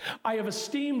 I have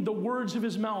esteemed the words of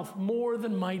his mouth more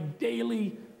than my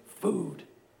daily food.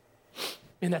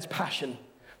 And that's passion.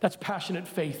 That's passionate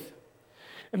faith.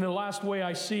 And the last way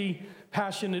I see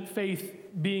passionate faith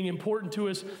being important to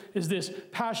us is this.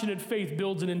 Passionate faith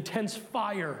builds an intense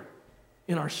fire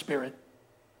in our spirit.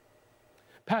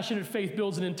 Passionate faith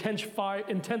builds an intense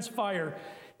fire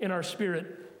in our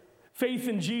spirit. Faith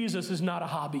in Jesus is not a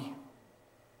hobby.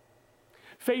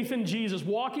 Faith in Jesus,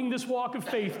 walking this walk of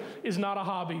faith, is not a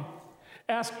hobby.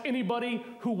 Ask anybody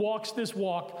who walks this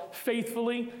walk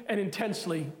faithfully and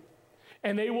intensely,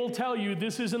 and they will tell you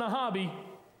this isn't a hobby.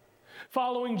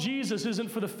 Following Jesus isn't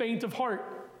for the faint of heart,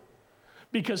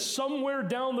 because somewhere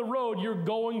down the road you're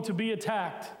going to be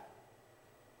attacked.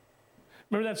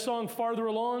 Remember that song, Farther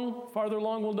Along? Farther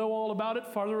along we'll know all about it.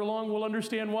 Farther along we'll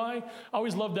understand why. I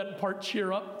always love that part,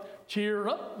 cheer up,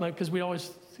 because we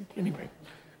always, anyway,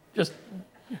 just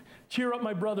cheer up,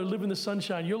 my brother, live in the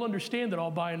sunshine. You'll understand it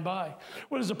all by and by.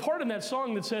 Well, there's a part in that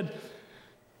song that said,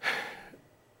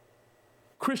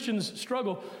 Christians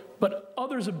struggle, but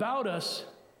others about us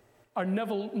are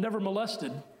never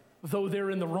molested, though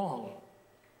they're in the wrong.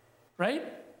 Right?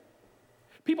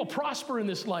 People prosper in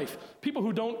this life. People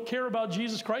who don't care about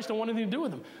Jesus Christ don't want anything to do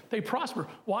with him. They prosper.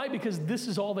 Why? Because this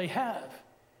is all they have.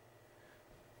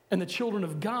 And the children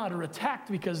of God are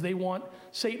attacked because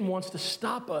Satan wants to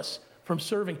stop us from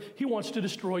serving. He wants to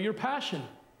destroy your passion.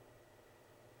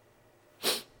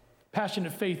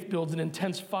 Passionate faith builds an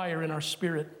intense fire in our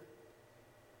spirit.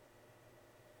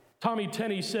 Tommy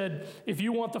Tenney said, if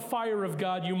you want the fire of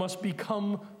God, you must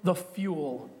become the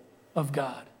fuel of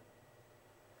God.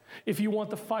 If you want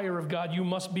the fire of God, you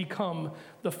must become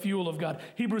the fuel of God.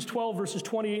 Hebrews 12, verses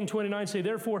 28 and 29 say,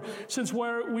 therefore, since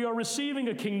we are receiving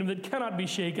a kingdom that cannot be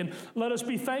shaken, let us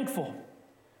be thankful.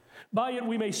 By it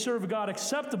we may serve God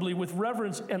acceptably with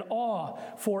reverence and awe,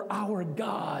 for our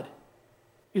God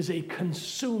is a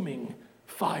consuming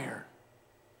fire.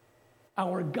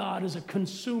 Our God is a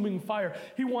consuming fire.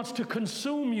 He wants to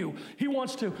consume you. He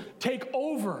wants to take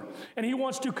over, and he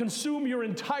wants to consume your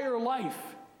entire life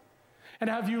and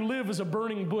have you live as a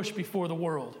burning bush before the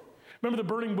world. Remember the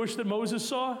burning bush that Moses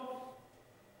saw?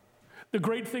 The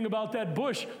great thing about that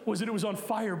bush was that it was on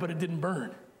fire, but it didn't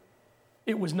burn.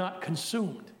 It was not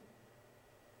consumed.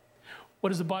 What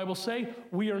does the Bible say?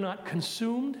 We are not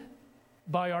consumed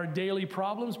by our daily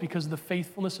problems because of the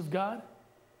faithfulness of God.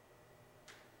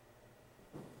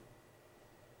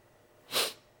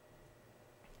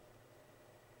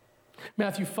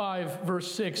 Matthew 5,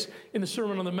 verse 6, in the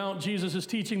Sermon on the Mount, Jesus is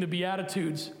teaching the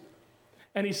Beatitudes.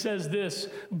 And he says this,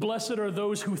 blessed are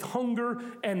those who hunger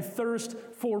and thirst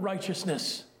for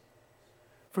righteousness,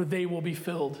 for they will be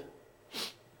filled.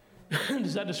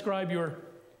 Does that describe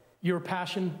your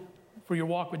passion for your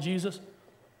walk with Jesus?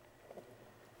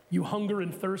 You hunger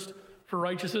and thirst for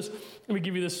righteousness? Let me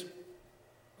give you this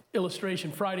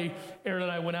illustration. Friday, Aaron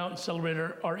and I went out and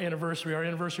celebrated our anniversary. Our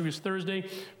anniversary was Thursday.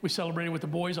 We celebrated with the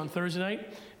boys on Thursday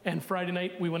night, and Friday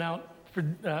night we went out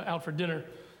for dinner.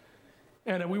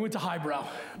 And we went to Highbrow,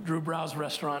 Drew Brow's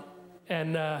restaurant.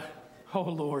 And, oh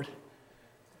Lord,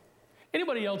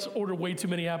 Anybody else order way too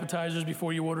many appetizers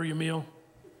before you order your meal?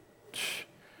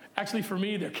 Actually, for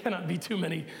me, there cannot be too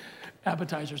many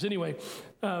appetizers. Anyway,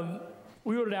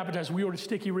 we ordered appetizers. We ordered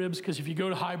sticky ribs, because if you go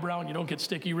to Highbrow and you don't get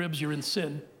sticky ribs, you're in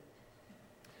sin.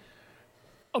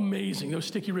 Amazing. Those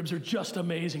sticky ribs are just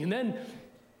amazing. And then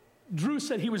Drew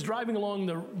said he was driving along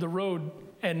the road,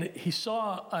 and he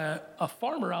saw a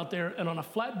farmer out there, and on a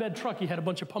flatbed truck, he had a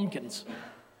bunch of pumpkins.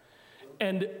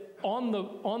 And on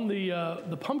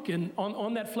the pumpkin,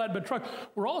 on that flatbed truck,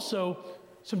 were also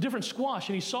some different squash.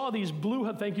 And he saw these blue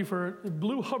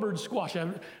Hubbard squash.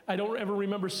 I don't ever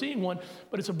remember seeing one,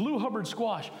 but it's a blue Hubbard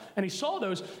squash. And he saw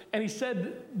those, and he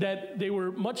said that they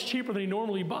were much cheaper than he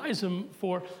normally buys them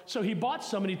for. So he bought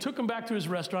some, and he took them back to his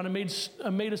restaurant and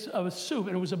made a soup,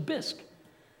 and it was a bisque.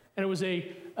 And it was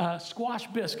a squash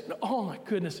bisque. Oh my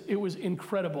goodness, it was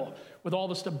incredible. With all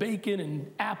the stuff, bacon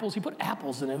and apples. He put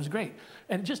apples in it. It was great.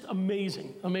 And just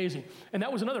amazing, amazing. And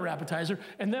that was another appetizer.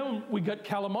 And then we got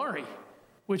calamari,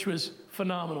 which was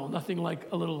phenomenal. Nothing like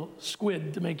a little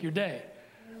squid to make your day,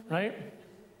 right?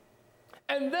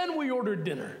 And then we ordered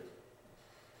dinner.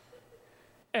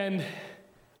 And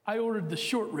I ordered the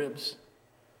short ribs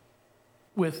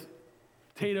with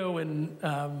potato and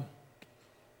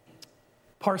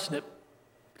parsnip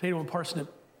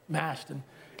mashed. And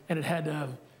it had,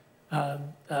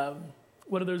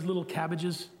 what are those little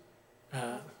cabbages?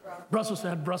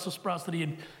 Brussels sprouts that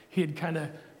he had kind of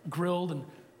grilled. And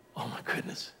oh my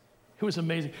goodness, it was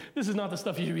amazing. This is not the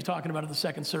stuff you should be talking about at the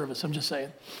second service, I'm just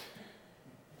saying,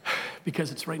 because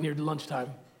it's right near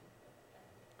lunchtime.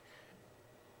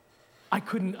 I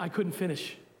couldn't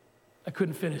finish.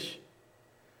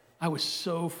 I was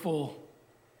so full.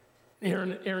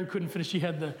 Erin couldn't finish. She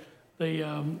had the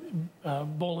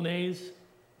bolognese,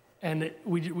 and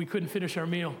we couldn't finish our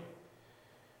meal.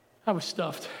 I was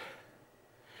stuffed.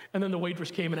 And then the waitress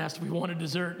came and asked if we wanted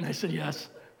dessert, and I said yes.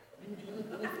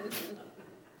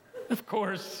 Of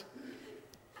course.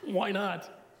 Why not?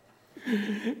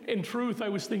 In truth, I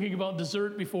was thinking about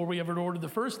dessert before we ever ordered the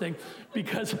first thing,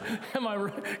 because, come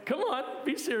on,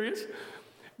 be serious.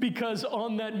 Because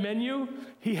on that menu,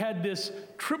 he had this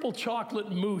triple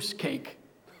chocolate mousse cake.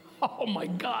 Oh my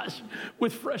gosh,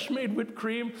 with fresh made whipped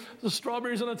cream, the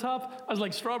strawberries on the top. I was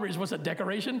like, strawberries, what's that,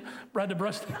 decoration? I had to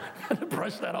brush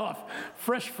that off.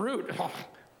 Fresh fruit.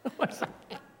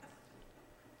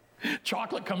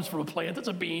 Chocolate comes from a plant, it's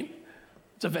a bean,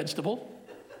 it's a vegetable.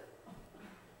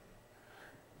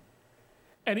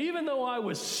 And even though I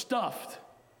was stuffed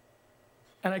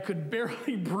and I could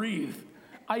barely breathe,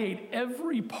 I ate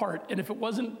every part, and if it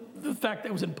wasn't the fact that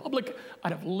it was in public,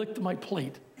 I'd have licked my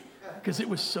plate because it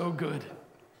was so good.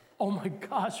 Oh my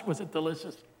gosh, was it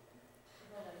delicious.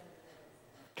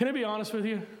 Can I be honest with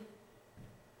you?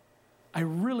 I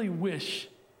really wish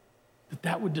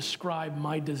that would describe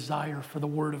my desire for the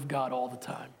Word of God all the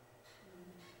time.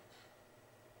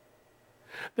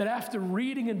 That after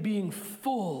reading and being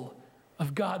full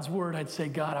of God's Word, I'd say,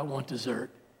 God, I want dessert.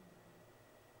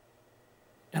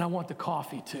 And I want the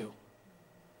coffee too,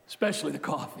 especially the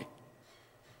coffee.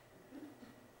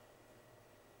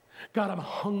 God, I'm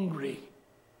hungry.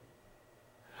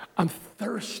 I'm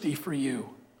thirsty for you.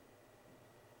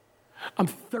 I'm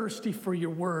thirsty for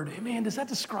your word. Hey, man, does that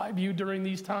describe you during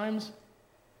these times?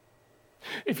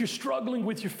 If you're struggling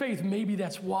with your faith, maybe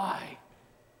that's why.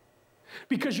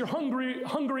 Because you're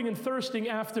hungering and thirsting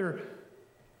after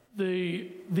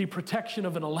the protection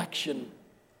of an election,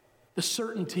 the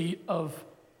certainty of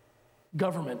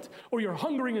government, or you're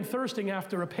hungering and thirsting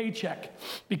after a paycheck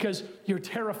because you're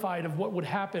terrified of what would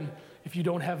happen if you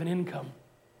don't have an income.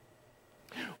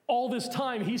 All this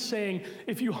time, he's saying,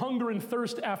 if you hunger and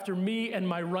thirst after me and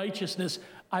my righteousness,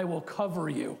 I will cover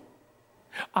you.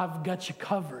 I've got you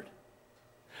covered.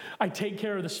 I take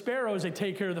care of the sparrows, I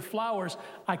take care of the flowers,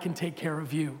 I can take care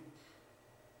of you.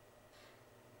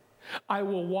 I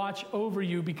will watch over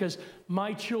you because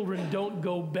my children don't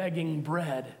go begging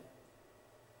bread.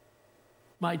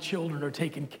 My children are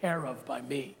taken care of by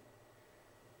me.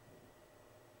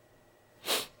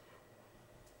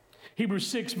 Hebrews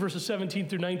 6, verses 17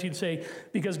 through 19 say,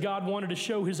 because God wanted to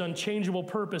show his unchangeable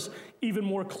purpose even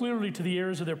more clearly to the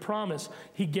heirs of their promise,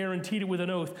 he guaranteed it with an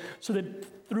oath, so that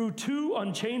through two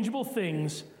unchangeable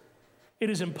things,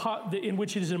 in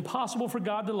which it is impossible for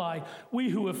God to lie, we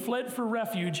who have fled for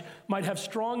refuge might have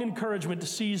strong encouragement to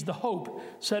seize the hope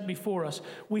set before us.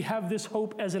 We have this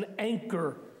hope as an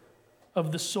anchor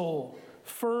of the soul,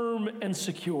 firm and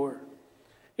secure.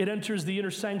 It enters the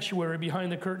inner sanctuary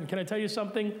behind the curtain. Can I tell you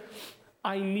something?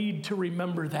 I need to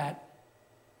remember that.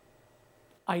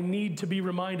 I need to be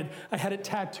reminded. I had it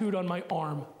tattooed on my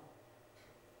arm.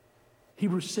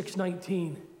 Hebrews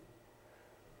 6:19.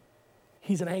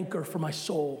 He's an anchor for my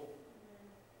soul.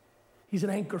 He's an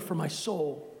anchor for my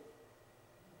soul.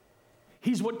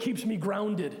 He's what keeps me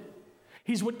grounded.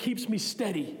 He's what keeps me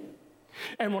steady.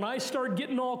 And when I start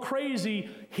getting all crazy,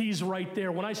 he's right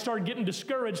there. When I start getting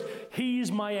discouraged,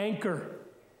 he's my anchor.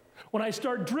 When I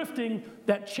start drifting,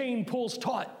 that chain pulls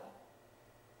taut.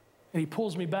 And he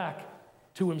pulls me back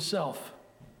to himself.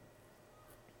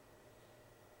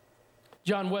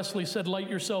 John Wesley said, light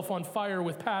yourself on fire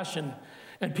with passion,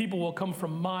 and people will come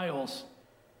from miles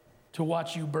to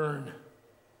watch you burn.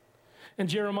 And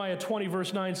Jeremiah 20,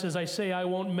 verse 9 says, I say I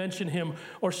won't mention him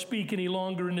or speak any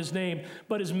longer in his name,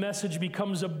 but his message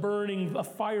becomes a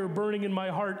fire burning in my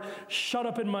heart, shut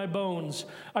up in my bones.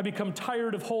 I become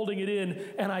tired of holding it in,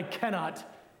 and I cannot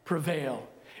prevail.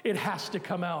 It has to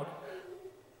come out.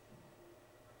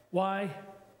 Why?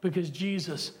 Because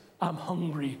Jesus, I'm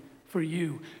hungry for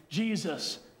you.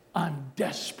 Jesus, I'm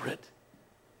desperate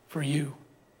for you.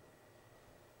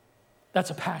 That's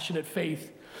a passionate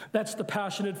faith. That's the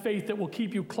passionate faith that will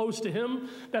keep you close to him.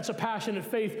 That's a passionate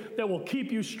faith that will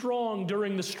keep you strong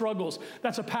during the struggles.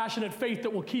 That's a passionate faith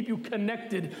that will keep you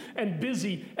connected and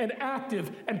busy and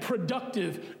active and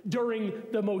productive during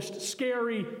the most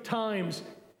scary times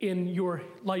in your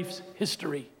life's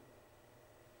history.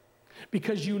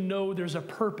 Because you know there's a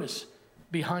purpose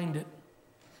behind it.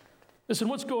 Listen,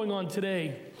 what's going on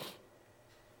today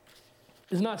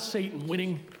is not Satan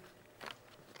winning.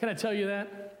 Can I tell you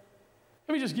that?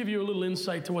 Let me just give you a little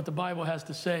insight to what the Bible has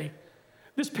to say.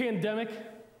 This pandemic,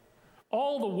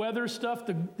 all the weather stuff,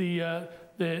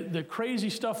 the crazy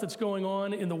stuff that's going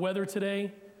on in the weather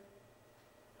today,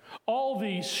 all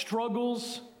the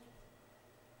struggles,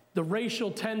 the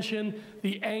racial tension,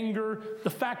 the anger, the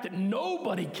fact that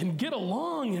nobody can get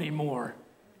along anymore.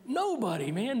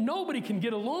 Nobody, man, nobody can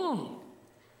get along.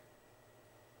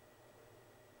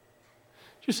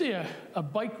 Did you see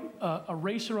a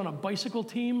racer on a bicycle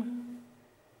team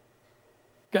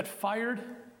got fired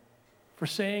for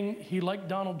saying he liked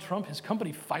Donald Trump? His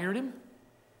company fired him?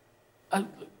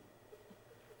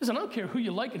 Listen, I don't care who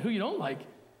you like and who you don't like,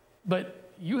 but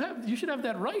you should have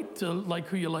that right to like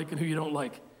who you like and who you don't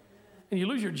like. And you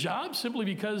lose your job simply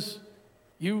because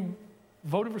you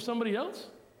voted for somebody else?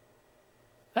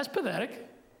 That's pathetic,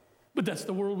 but that's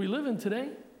the world we live in today.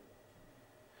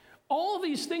 All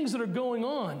these things that are going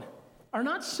on are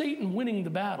not Satan winning the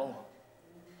battle.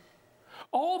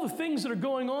 All the things that are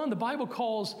going on, the Bible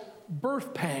calls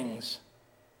birth pangs.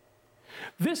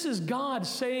 This is God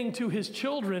saying to his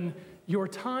children, your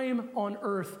time on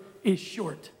earth is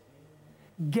short.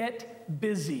 Get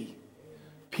busy.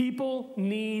 People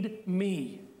need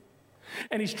me.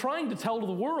 And he's trying to tell to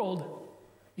the world,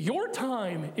 your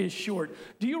time is short.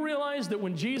 Do you realize that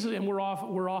when Jesus, and we're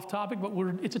off topic, but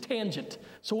it's a tangent,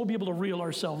 so we'll be able to reel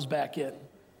ourselves back in,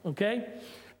 okay?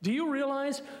 Do you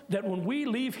realize that when we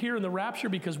leave here in the rapture,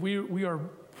 because we're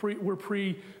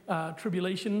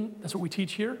pre-tribulation, that's what we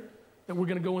teach here, that we're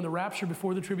going to go in the rapture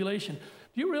before the tribulation.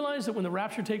 Do you realize that when the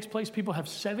rapture takes place, people have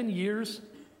 7 years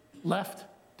left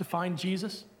to find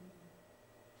Jesus?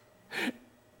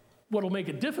 What'll make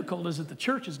it difficult is that the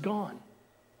church is gone.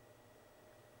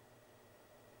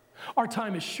 Our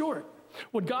time is short.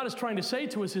 What God is trying to say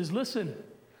to us is, listen,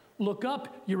 look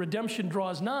up, your redemption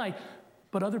draws nigh,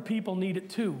 but other people need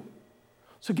it too.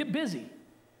 So get busy.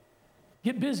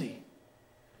 Get busy.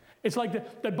 It's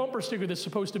like that bumper sticker that's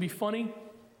supposed to be funny.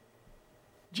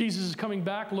 Jesus is coming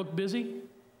back, look busy.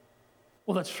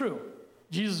 Well, that's true.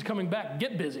 Jesus is coming back,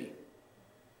 get busy.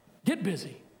 Get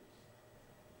busy.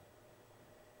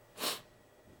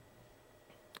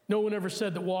 No one ever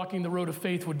said that walking the road of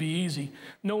faith would be easy.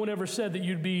 No one ever said that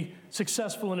you'd be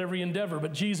successful in every endeavor,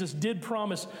 but Jesus did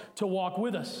promise to walk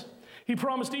with us. He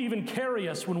promised to even carry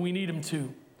us when we need him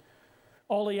to.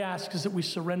 All he asks is that we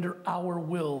surrender our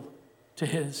will to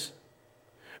his.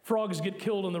 Frogs get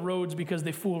killed on the roads because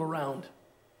they fool around.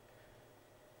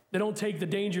 They don't take the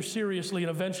danger seriously, and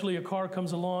eventually a car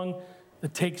comes along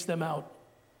that takes them out.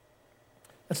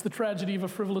 That's the tragedy of a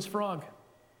frivolous frog.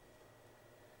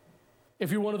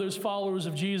 If you're one of those followers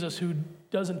of Jesus who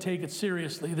doesn't take it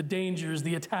seriously, the dangers,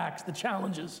 the attacks, the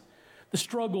challenges, the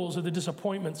struggles, or the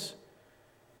disappointments,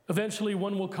 eventually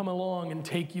one will come along and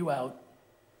take you out.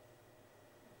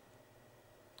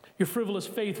 Your frivolous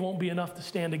faith won't be enough to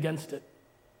stand against it.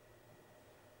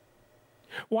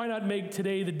 Why not make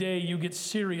today the day you get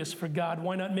serious for God?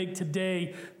 Why not make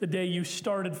today the day you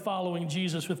started following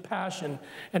Jesus with passion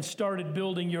and started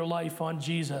building your life on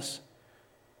Jesus?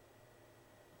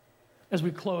 As we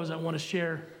close, I want to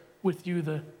share with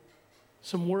you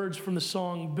some words from the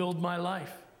song, Build My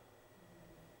Life.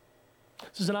 It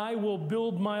says, and I will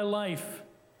build my life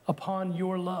upon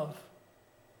your love.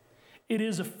 It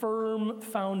is a firm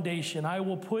foundation. I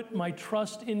will put my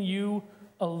trust in you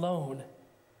alone,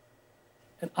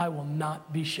 and I will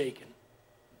not be shaken.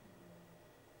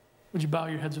 Would you bow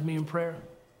your heads with me in prayer?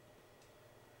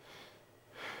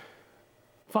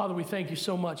 Father, we thank you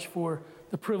so much for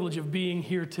the privilege of being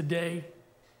here today.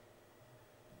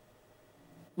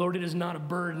 Lord, it is not a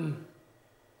burden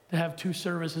to have two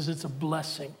services. It's a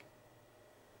blessing.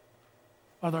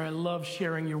 Father, I love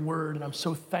sharing your word, and I'm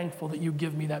so thankful that you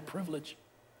give me that privilege.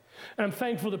 And I'm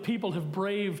thankful that people have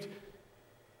braved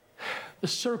the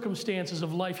circumstances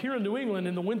of life. Here in New England,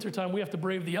 in the wintertime, we have to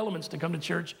brave the elements to come to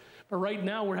church. But right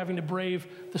now, we're having to brave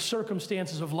the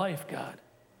circumstances of life, God.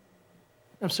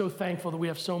 I'm so thankful that we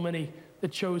have so many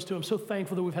that chose to. I'm so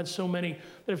thankful that we've had so many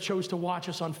that have chose to watch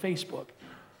us on Facebook.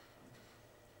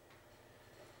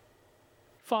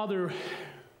 Father,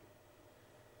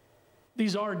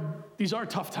 these are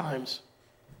tough times.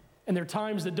 And they're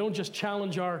times that don't just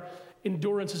challenge our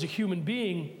endurance as a human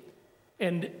being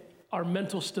and our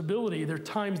mental stability. They're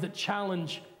times that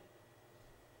challenge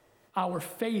our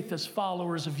faith as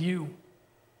followers of you.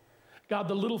 God,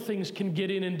 the little things can get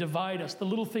in and divide us. The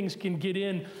little things can get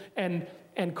in and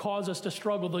cause us to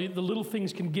struggle. The little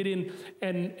things can get in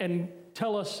and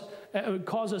tell us,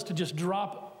 cause us to just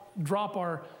drop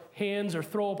our hands or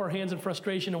throw up our hands in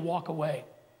frustration and walk away.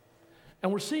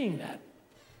 And we're seeing that.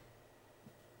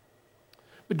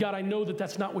 But God, I know that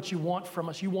that's not what you want from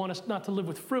us. You want us not to live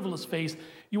with frivolous faith.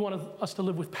 You want us to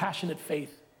live with passionate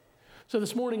faith. So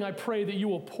this morning I pray that you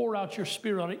will pour out your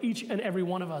Spirit on each and every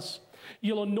one of us.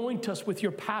 You'll anoint us with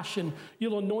your passion.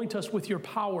 You'll anoint us with your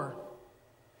power.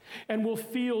 And we'll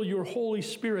feel your Holy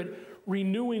Spirit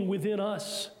renewing within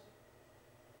us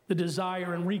the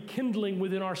desire and rekindling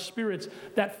within our spirits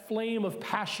that flame of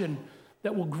passion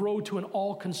that will grow to an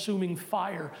all-consuming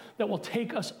fire that will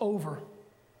take us over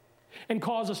and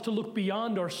cause us to look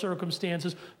beyond our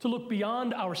circumstances, to look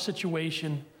beyond our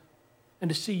situation, and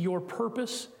to see your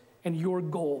purpose and your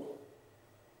goal.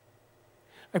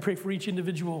 I pray for each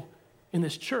individual in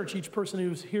this church, each person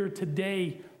who's here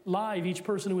today live, each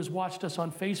person who has watched us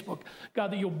on Facebook,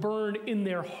 God, that you'll burn in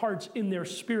their hearts, in their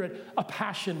spirit, a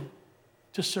passion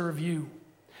to serve you.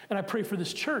 And I pray for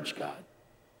this church, God,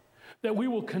 that we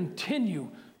will continue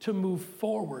to move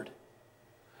forward.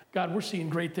 God, we're seeing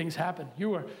great things happen.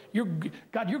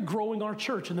 God, you're growing our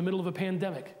church in the middle of a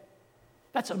pandemic.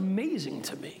 That's amazing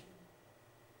to me.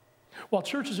 While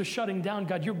churches are shutting down,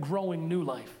 God, you're growing new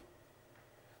life.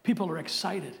 People are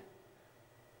excited.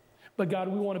 But God,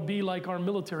 we want to be like our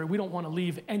military. We don't want to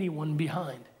leave anyone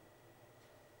behind.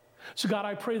 So God,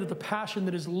 I pray that the passion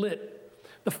that is lit,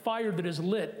 the fire that is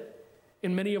lit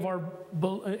in many of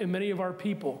our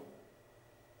people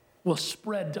will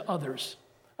spread to others.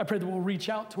 I pray that we'll reach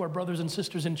out to our brothers and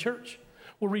sisters in church.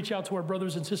 We'll reach out to our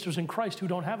brothers and sisters in Christ who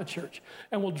don't have a church,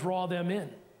 and we'll draw them in.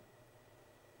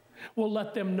 We'll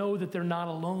let them know that they're not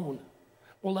alone.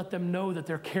 We'll let them know that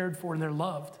they're cared for and they're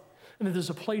loved, and that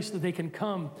there's a place that they can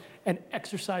come and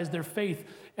exercise their faith,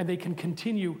 and they can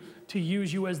continue to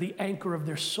use you as the anchor of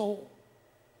their soul.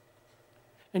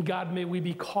 And God, may we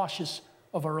be cautious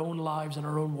of our own lives and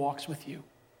our own walks with you.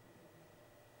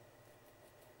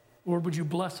 Lord, would you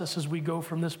bless us as we go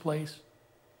from this place?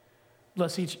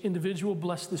 Bless each individual,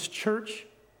 bless this church.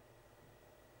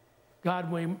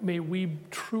 God, may we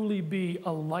truly be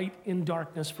a light in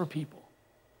darkness for people.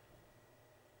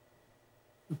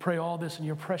 We pray all this in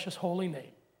your precious holy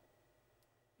name.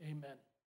 Amen.